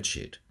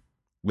spreadsheet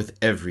with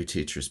every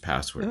teacher's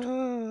password.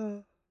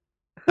 Ah.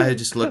 I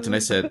just looked and I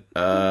said,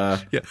 Yeah,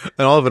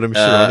 and all of it, I'm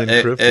sure,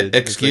 unencrypted. It's like,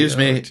 excuse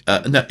me,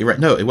 no, you're right.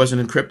 No, it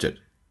wasn't encrypted.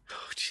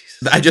 oh,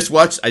 Jesus.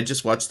 I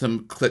just watched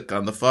them click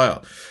on the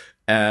file,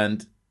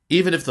 and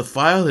even if the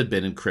file had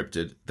been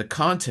encrypted, the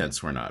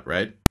contents were not,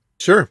 right?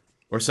 Sure.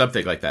 Or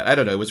something like that. I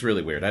don't know. It was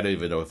really weird. I don't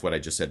even know if what I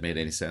just said made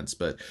any sense.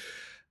 But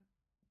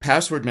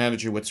Password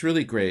Manager, what's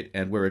really great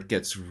and where it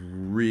gets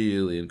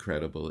really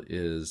incredible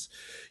is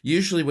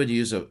usually when you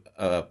use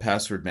a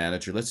password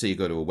manager, let's say you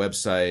go to a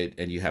website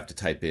and you have to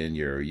type in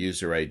your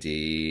user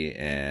ID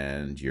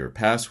and your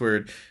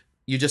password,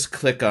 you just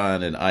click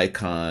on an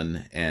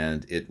icon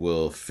and it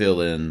will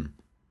fill in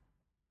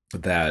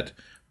that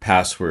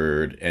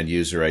password and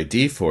user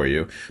ID for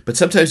you. But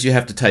sometimes you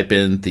have to type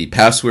in the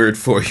password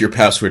for your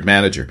password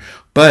manager.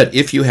 But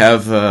if you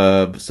have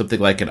something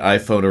like an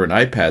iPhone or an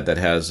iPad that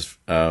has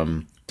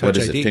what Touch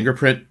is it, ID.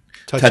 fingerprint,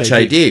 Touch touch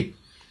ID. ID,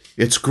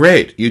 it's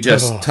great. You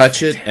just Oh,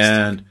 touch it fantastic.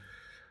 and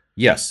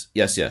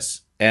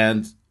yes.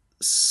 And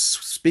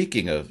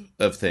speaking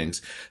of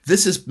things,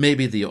 this is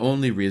maybe the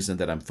only reason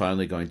that I'm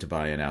finally going to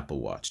buy an Apple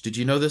Watch. Did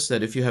you know this,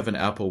 that if you have an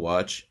Apple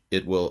Watch,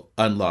 it will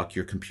unlock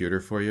your computer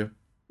for you?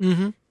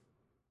 Mm-hmm.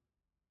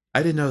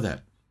 I didn't know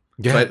that.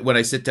 So Yeah, when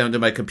I sit down to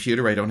my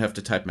computer, I don't have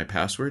to type my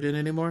password in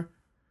anymore.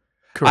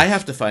 I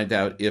have correct. to find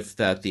out if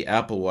that the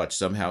Apple Watch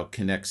somehow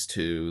connects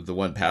to the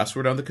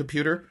 1Password on the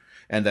computer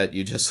and that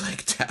you just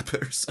like tap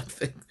it or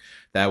something.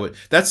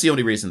 That's the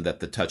only reason that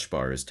the touch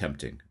bar is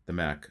tempting, the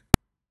Mac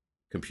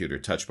computer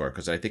touch bar,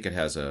 because I think it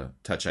has a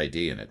touch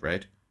ID in it,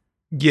 right?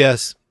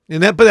 Yes,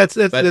 and but But that's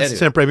anyway,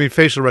 temporary. I mean,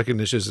 facial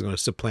recognition is going to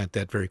supplant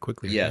that very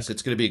quickly, I yes, think.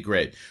 it's going to be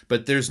great.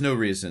 But there's no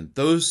reason.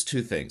 Those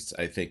two things,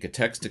 I think, a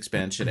text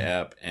expansion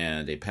app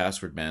and a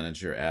password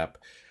manager app,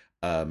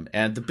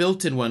 and the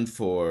built-in one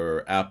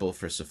for Apple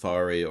for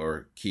Safari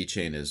or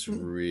Keychain is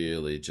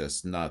really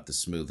just not the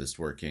smoothest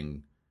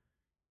working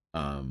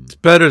It's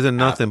better than app.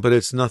 nothing, but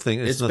it's nothing.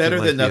 It's It's nothing better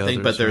like than the nothing,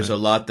 but others, there's a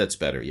right? lot that's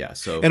better. Yeah.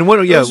 So And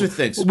one, yeah, those are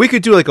things. we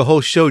could do like a whole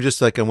show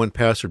just like on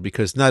 1Password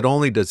because not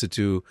only does it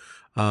do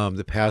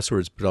the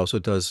passwords, but also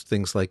does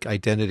things like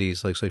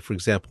identities. Like, for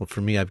example,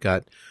 for me, I've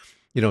got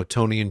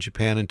Tony in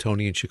Japan and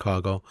Tony in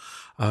Chicago.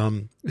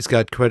 It's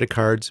got credit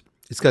cards.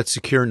 It's got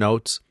secure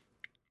notes.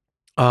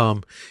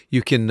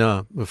 You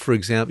can, for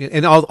example,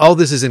 and all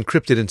this is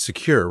encrypted and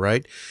secure,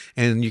 right?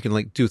 And you can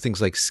like do things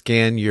like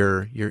scan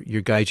your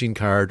Gaijin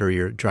card or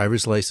your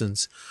driver's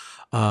license,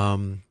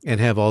 and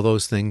have all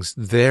those things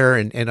there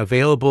and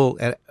available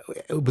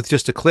with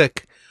just a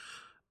click,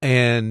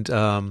 and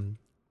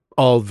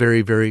all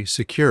very very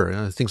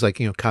secure. Things like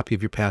copy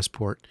of your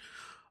passport,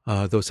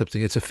 those types of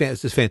things.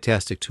 It's a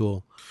fantastic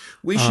tool.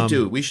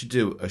 Um, We should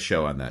do a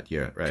show on that.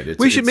 Yeah, right.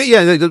 we should make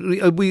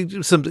It's we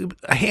do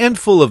a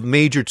handful of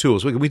major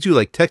tools. We do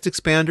like Text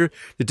Expander,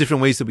 the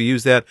different ways that we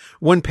use that,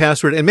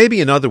 1Password, and maybe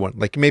another one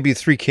like maybe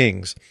Three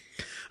Kings.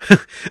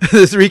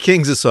 The Three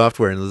Kings of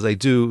software, and as I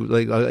do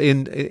like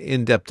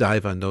in depth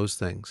dive on those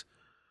things.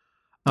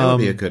 that would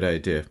be a Um, good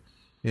idea.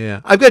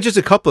 yeah, I've got just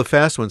a couple of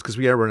fast ones because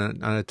we are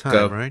running out of time,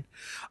 Go. right?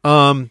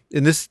 And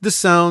this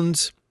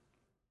sounds,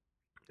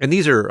 and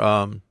these are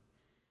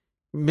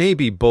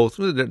maybe both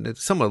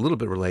somewhat a little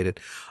bit related.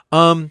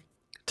 Um,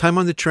 Time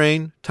on the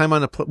train, time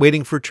on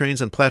waiting for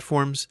trains on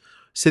platforms,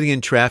 sitting in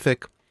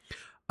traffic.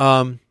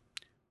 Um,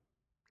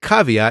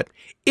 Caveat: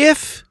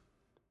 if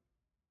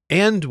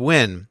and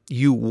when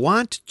you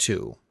want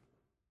to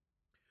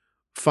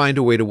find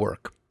a way to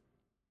work,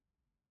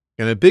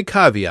 and a big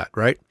caveat,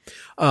 right?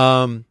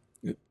 Um,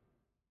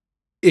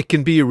 it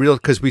can be a real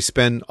because we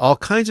spend all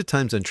kinds of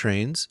times on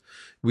trains.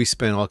 We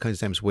spend all kinds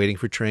of times waiting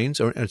for trains,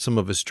 and some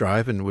of us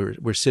drive, and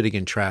we're sitting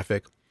in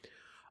traffic.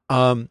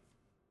 Um,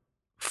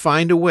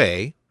 Find a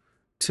way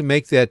to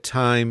make that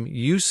time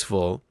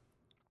useful,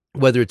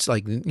 whether it's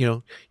like,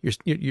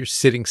 you're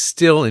sitting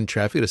still in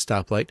traffic at a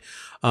stoplight,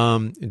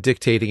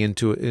 dictating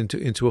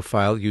into a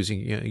file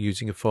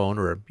using a phone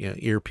or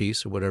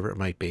earpiece or whatever it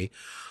might be,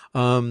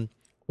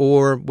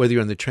 or whether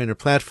you're on the train or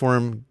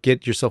platform,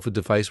 get yourself a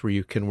device where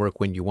you can work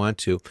when you want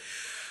to.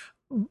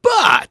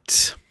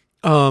 But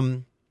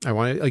I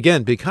want to,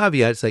 again, big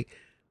caveat. It's like,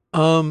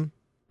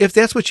 if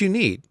that's what you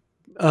need,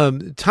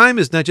 time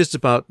is not just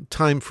about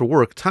time for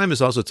work. Time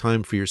is also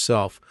time for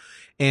yourself,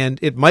 and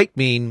it might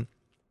mean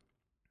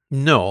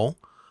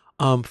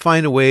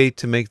find a way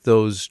to make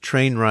those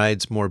train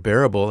rides more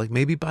bearable. Like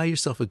maybe buy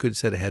yourself a good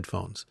set of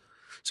headphones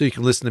so you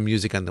can listen to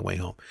music on the way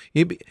home.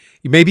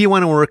 Maybe you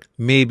want to work,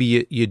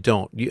 maybe you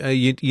don't.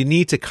 You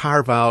need to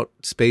carve out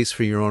space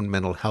for your own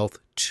mental health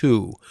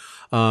too,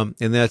 and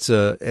that's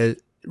a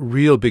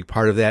real big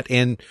part of that.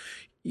 And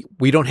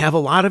we don't have a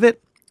lot of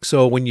it,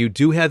 so when you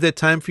do have that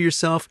time for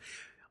yourself,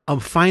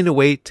 find a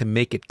way to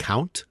make it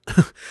count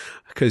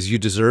because you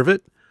deserve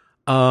it.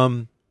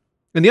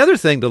 And the other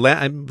thing, the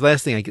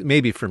last thing,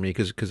 maybe for me,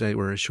 because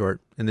we're short,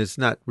 and it's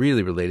not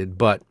really related,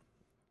 but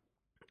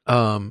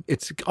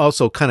it's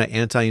also kind of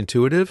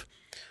anti-intuitive.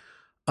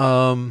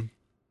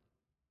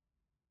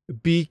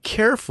 Be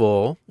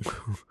careful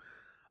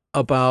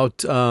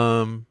about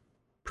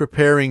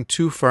preparing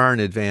too far in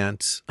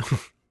advance,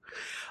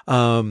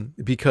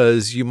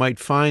 because you might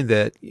find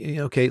that,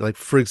 like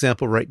for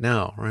example, right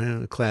now,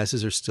 right,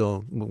 classes are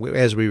still,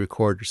 as we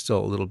record, are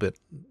still a little bit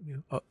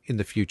in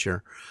the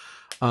future.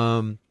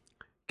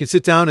 Can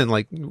sit down and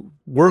like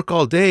work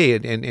all day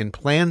and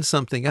plan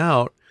something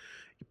out.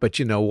 But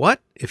you know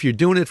what? If you're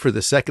doing it for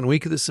the second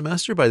week of the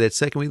semester, by that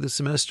second week of the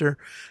semester,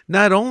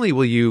 not only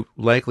will you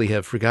likely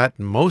have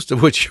forgotten most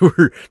of what you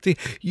were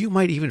thinking, you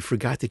might even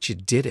forgot that you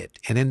did it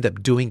and end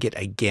up doing it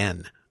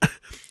again.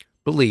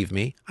 Believe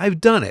me, I've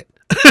done it.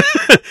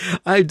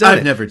 I've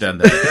never done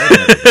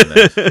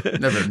that.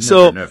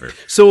 Never.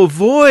 So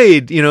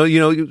avoid,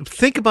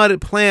 think about it,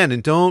 plan,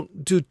 and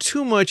don't do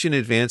too much in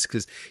advance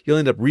because you'll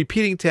end up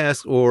repeating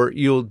tasks or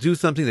you'll do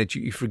something that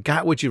you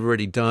forgot what you've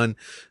already done.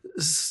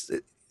 It's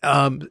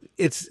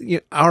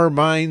our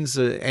minds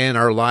and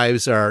our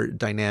lives are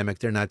dynamic.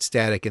 They're not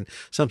static, and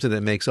something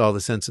that makes all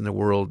the sense in the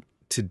world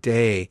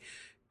today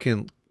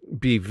can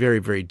be very,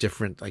 very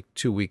different like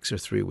 2 weeks or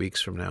 3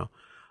 weeks from now.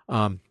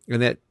 And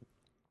that,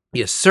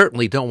 you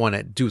certainly don't want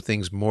to do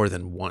things more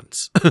than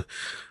once.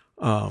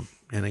 And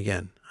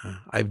again,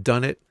 I've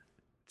done it.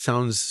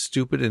 Sounds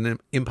stupid and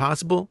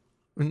impossible.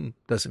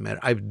 Doesn't matter.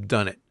 I've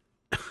done it.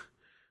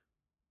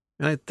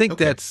 And I think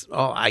that's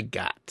all I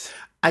got.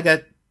 I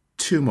got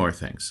 2 more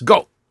things.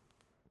 Go.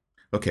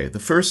 Okay.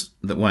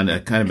 The one I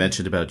kind of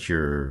mentioned about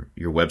your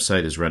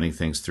website is running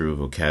things through a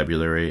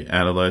vocabulary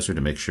analyzer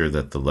to make sure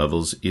that the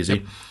level's easy.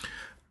 Yep.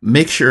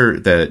 Make sure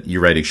that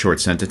you're writing short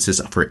sentences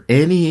for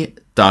any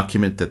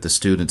document that the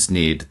students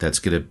need that's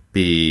going to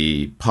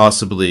be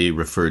possibly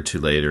referred to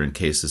later in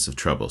cases of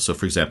trouble. So,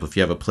 for example, if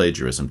you have a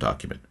plagiarism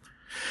document,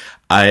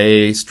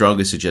 I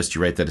strongly suggest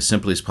you write that as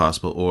simply as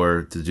possible,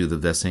 or to do the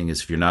best thing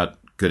is if you're not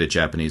good at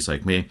Japanese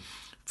like me,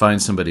 find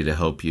somebody to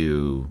help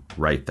you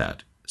write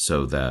that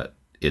so that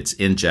it's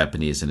in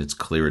Japanese and it's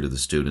clearer to the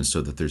students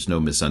so that there's no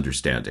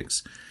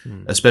misunderstandings,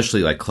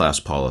 especially like class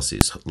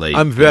policies.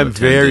 I'm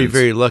very,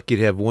 very lucky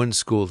to have one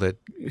school that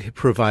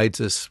provides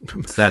us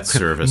that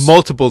service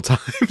multiple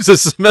times a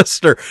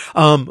semester.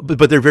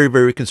 But they're very,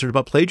 very concerned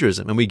about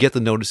plagiarism. And we get the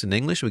notice in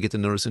English, we get the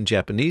notice in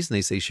Japanese, and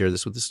they say share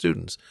this with the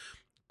students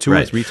 2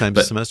 or 3 times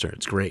a semester.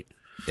 It's great.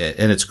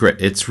 And it's great.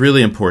 It's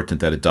really important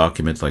that a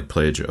document like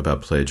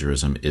about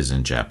plagiarism is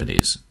in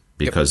Japanese.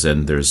 Because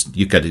then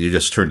you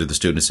just turn to the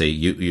student and say,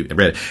 you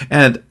read it.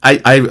 And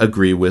I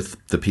agree with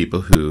the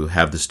people who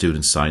have the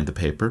students sign the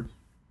paper.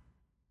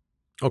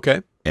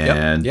 Okay.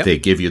 And they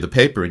give you the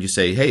paper and you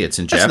say, hey, it's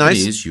in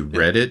Japanese. Nice. You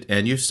read it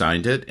and you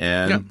signed it.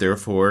 And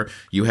therefore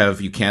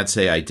you can't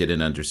say I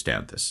didn't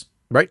understand this.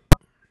 Right.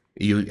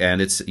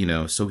 It's,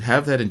 so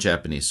have that in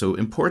Japanese. So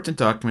important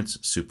documents,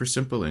 super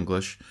simple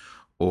English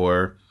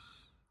or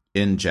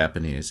in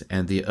Japanese.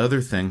 And the other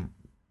thing,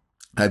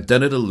 I've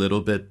done it a little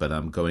bit, but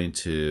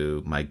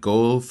my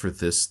goal for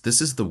this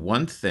is the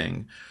one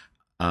thing,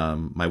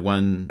 my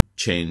one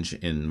change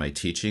in my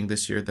teaching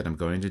this year that I'm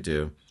going to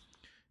do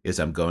is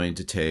I'm going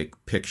to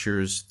take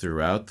pictures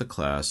throughout the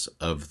class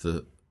of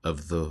the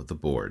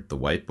board, the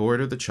whiteboard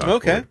or the chalkboard.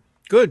 Okay,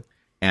 good.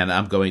 And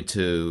I'm going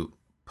to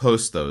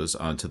post those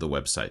onto the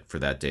website for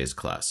that day's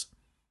class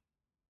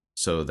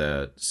so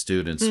that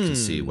students can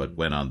see what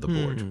went on the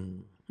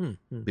board.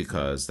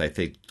 Because I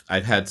think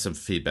I've had some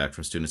feedback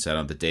from students that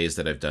on the days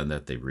that I've done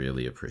that, they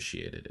really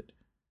appreciated it.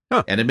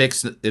 Huh. And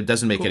it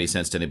doesn't make any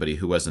sense to anybody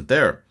who wasn't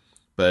there,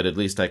 but at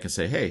least I can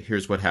say, hey,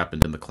 here's what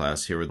happened in the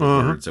class. Here are the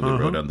words that we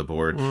wrote on the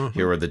board.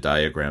 Here are the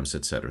diagrams,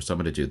 etc. So I'm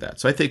going to do that.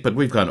 So I think, but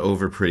we've gone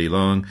over pretty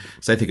long.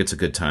 So I think it's a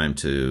good time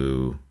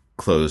to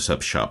close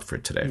up shop for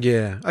today.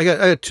 Yeah. I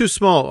got 2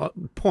 small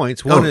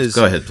points. One is,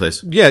 go ahead,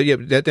 please. Yeah.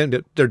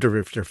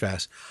 They're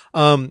fast.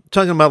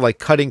 Talking about like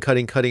cutting.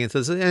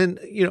 And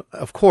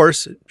of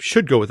course, it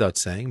should go without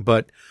saying,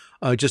 but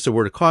just a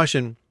word of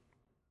caution.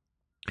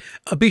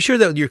 Be sure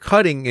that you're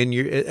cutting and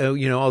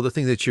you're, all the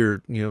things that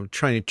you're,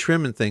 trying to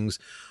trim and things,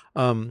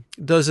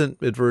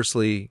 doesn't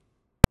adversely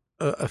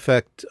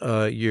affect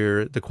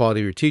the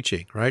quality of your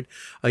teaching, right?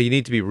 You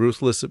need to be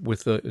ruthless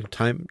with the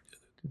time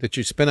that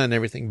you spend on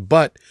everything,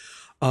 but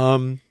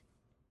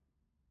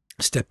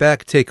step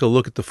back, take a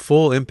look at the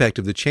full impact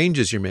of the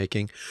changes you're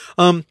making.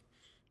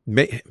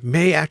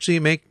 May actually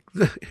make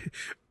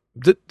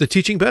the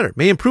teaching better,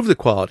 may improve the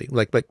quality,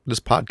 like this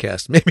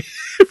podcast. Maybe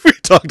if we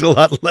talked a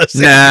lot less,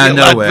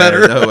 no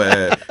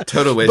way,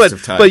 total waste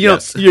of time. But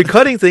you're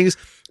cutting things.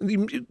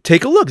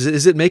 Take a look.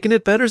 Is it making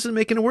it better? Is it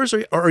making it worse?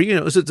 Or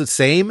is it the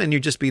same? And you're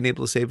just being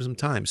able to save some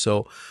time.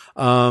 So,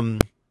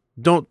 don't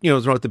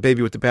throw out the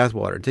baby with the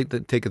bathwater. Take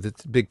the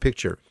big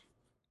picture.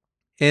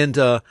 And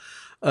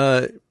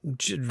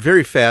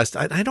very fast.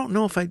 I don't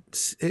know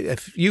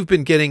if you've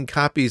been getting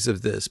copies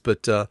of this,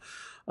 but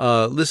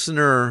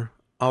listener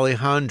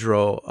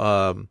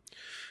Alejandro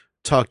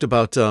talked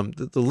about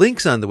the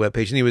links on the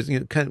webpage, and he was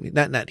kind of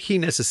not he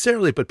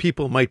necessarily, but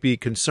people might be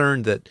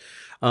concerned that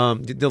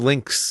the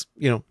links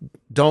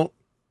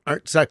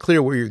it's not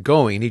clear where you're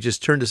going. He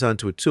just turned us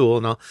onto a tool,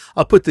 and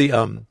I'll put the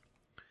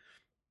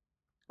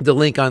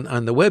link on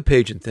the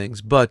webpage and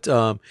things. But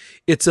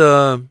it's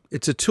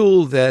a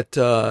tool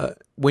that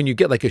when you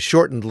get like a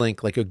shortened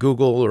link, like a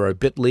Google or a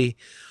Bitly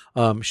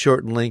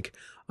shortened link,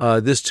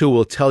 this tool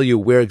will tell you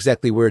where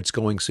it's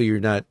going, so you're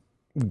not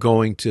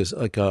going to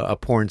like a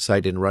porn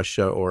site in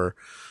Russia or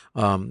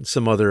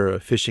some other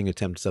phishing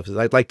attempt stuff.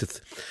 I like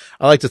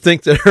to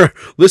think that our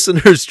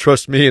listeners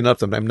trust me enough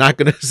that I'm not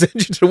going to send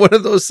you to one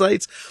of those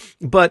sites.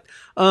 But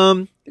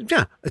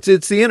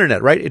it's the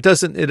internet, right? It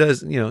doesn't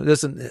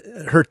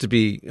hurt to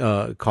be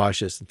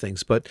cautious and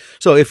things. But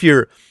so if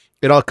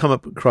I'll come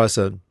up across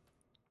a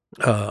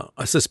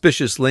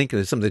suspicious link and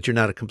it's something that you're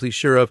not completely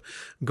sure of,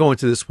 go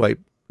into this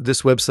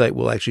website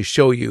will actually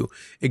show you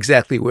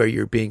exactly where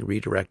you're being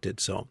redirected.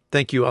 So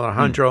thank you,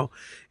 Alejandro,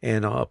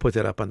 and I'll put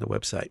that up on the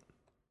website.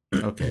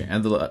 Okay,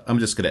 and I'm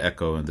just going to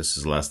echo, and this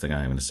is the last thing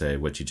I'm going to say.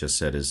 What you just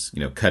said is,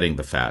 cutting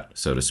the fat,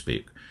 so to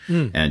speak,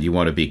 and you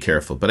want to be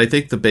careful. But I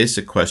think the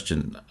basic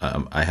question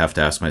I have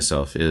to ask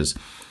myself is,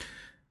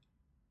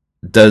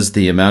 does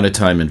the amount of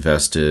time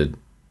invested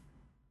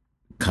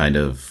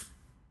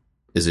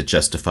is it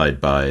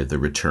justified by the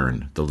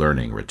return, the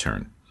learning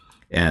return?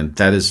 And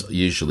that is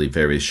usually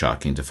very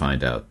shocking to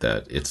find out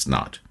that it's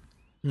not.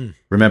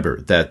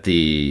 Remember that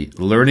the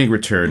learning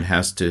return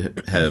has to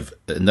have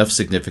enough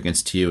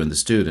significance to you and the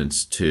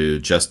students to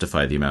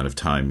justify the amount of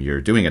time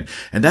you're doing it.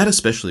 And that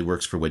especially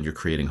works for when you're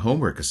creating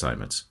homework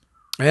assignments.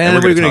 And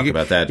we're going to talk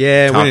about that.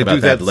 Yeah, we're going to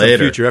do that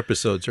later. In future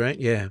episodes, right?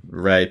 Yeah.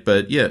 Right.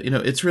 But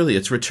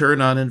it's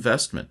return on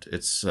investment.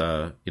 It's,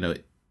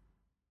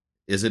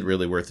 is it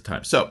really worth the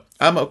time? So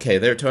I'm okay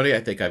there, Tony. I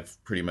think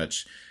I've pretty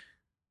much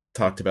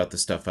talked about the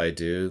stuff I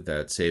do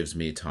that saves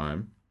me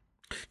time.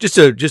 Just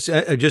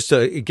to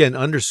again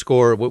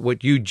underscore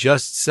what you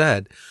just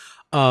said.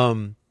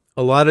 A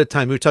lot of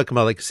time we were talking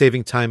about like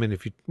saving time, and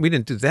we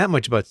didn't do that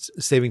much about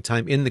saving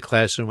time in the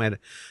classroom. We had a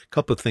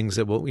couple of things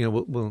that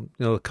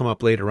will come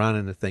up later on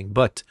in the thing.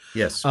 But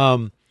yes,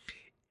 the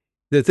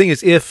thing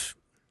is, if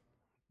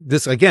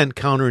this again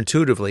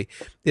counterintuitively,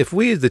 if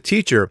we as the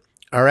teacher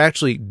are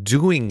actually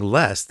doing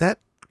less, that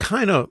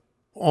kind of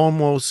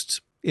almost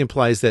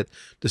implies that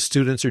the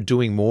students are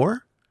doing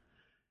more.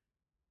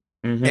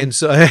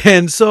 Mm-hmm.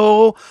 And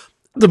so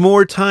the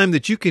more time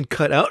that you can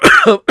cut out,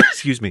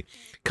 excuse me,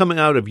 coming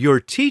out of your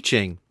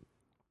teaching,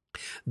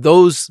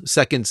 those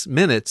seconds,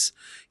 minutes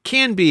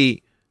can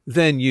be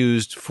then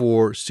used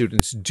for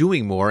students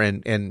doing more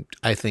and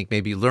I think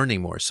maybe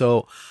learning more.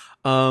 So,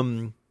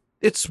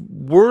 it's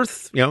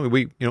worth,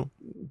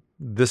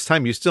 this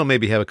time you still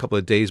maybe have a couple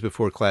of days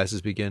before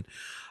classes begin.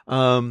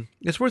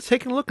 It's worth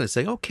taking a look and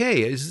saying,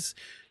 okay, is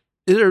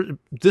there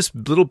this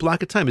little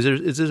block of time?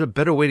 Is there a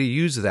better way to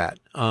use that?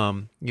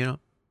 Do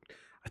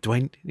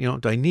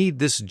I need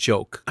this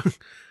joke,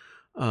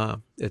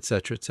 et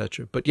cetera, et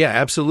cetera. But yeah,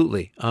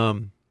 absolutely.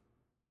 And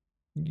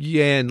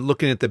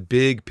looking at the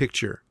big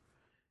picture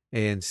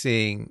and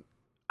seeing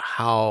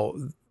how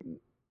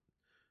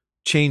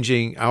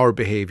changing our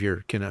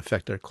behavior can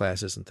affect our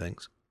classes and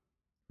things.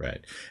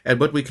 Right. And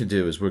what we can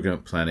do is we're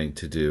planning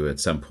to do at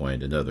some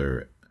point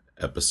another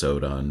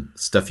episode on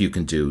stuff you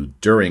can do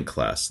during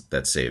class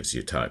that saves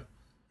you time.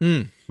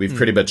 We've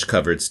pretty much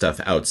covered stuff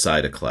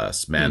outside of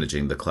class,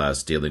 managing the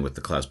class, dealing with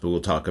the class, but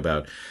we'll talk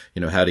about,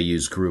 how to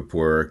use group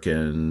work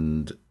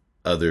and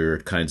other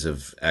kinds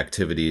of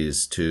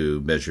activities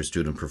to measure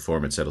student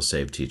performance that'll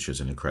save teachers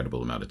an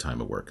incredible amount of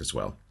time of work as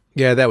well.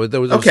 Yeah, that was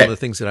some of the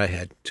things that I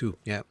had too.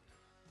 Yeah.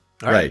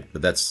 All right.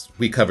 But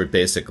we covered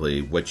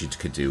basically what you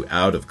could do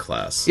out of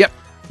class. Yep.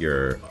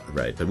 You're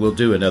right. But we'll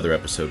do another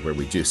episode where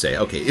we do say,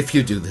 okay, if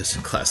you do this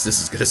in class,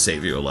 this is going to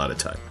save you a lot of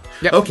time.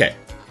 Yep. Okay.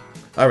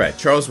 All right.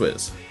 Charles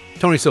Wiz.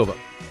 Tony Silva.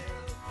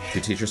 Two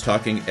teachers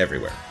talking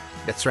everywhere.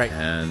 That's right.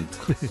 And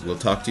we'll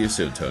talk to you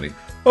soon, Tony.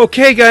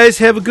 Okay, guys.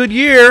 Have a good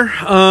year.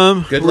 Good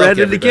luck, we're at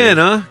it again,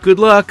 huh? Good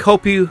luck.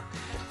 Hope you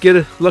get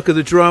a luck of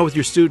the draw with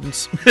your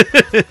students.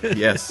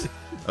 Yes.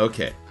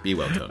 Okay. Be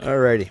well, Tony. All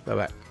righty.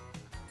 Bye-bye.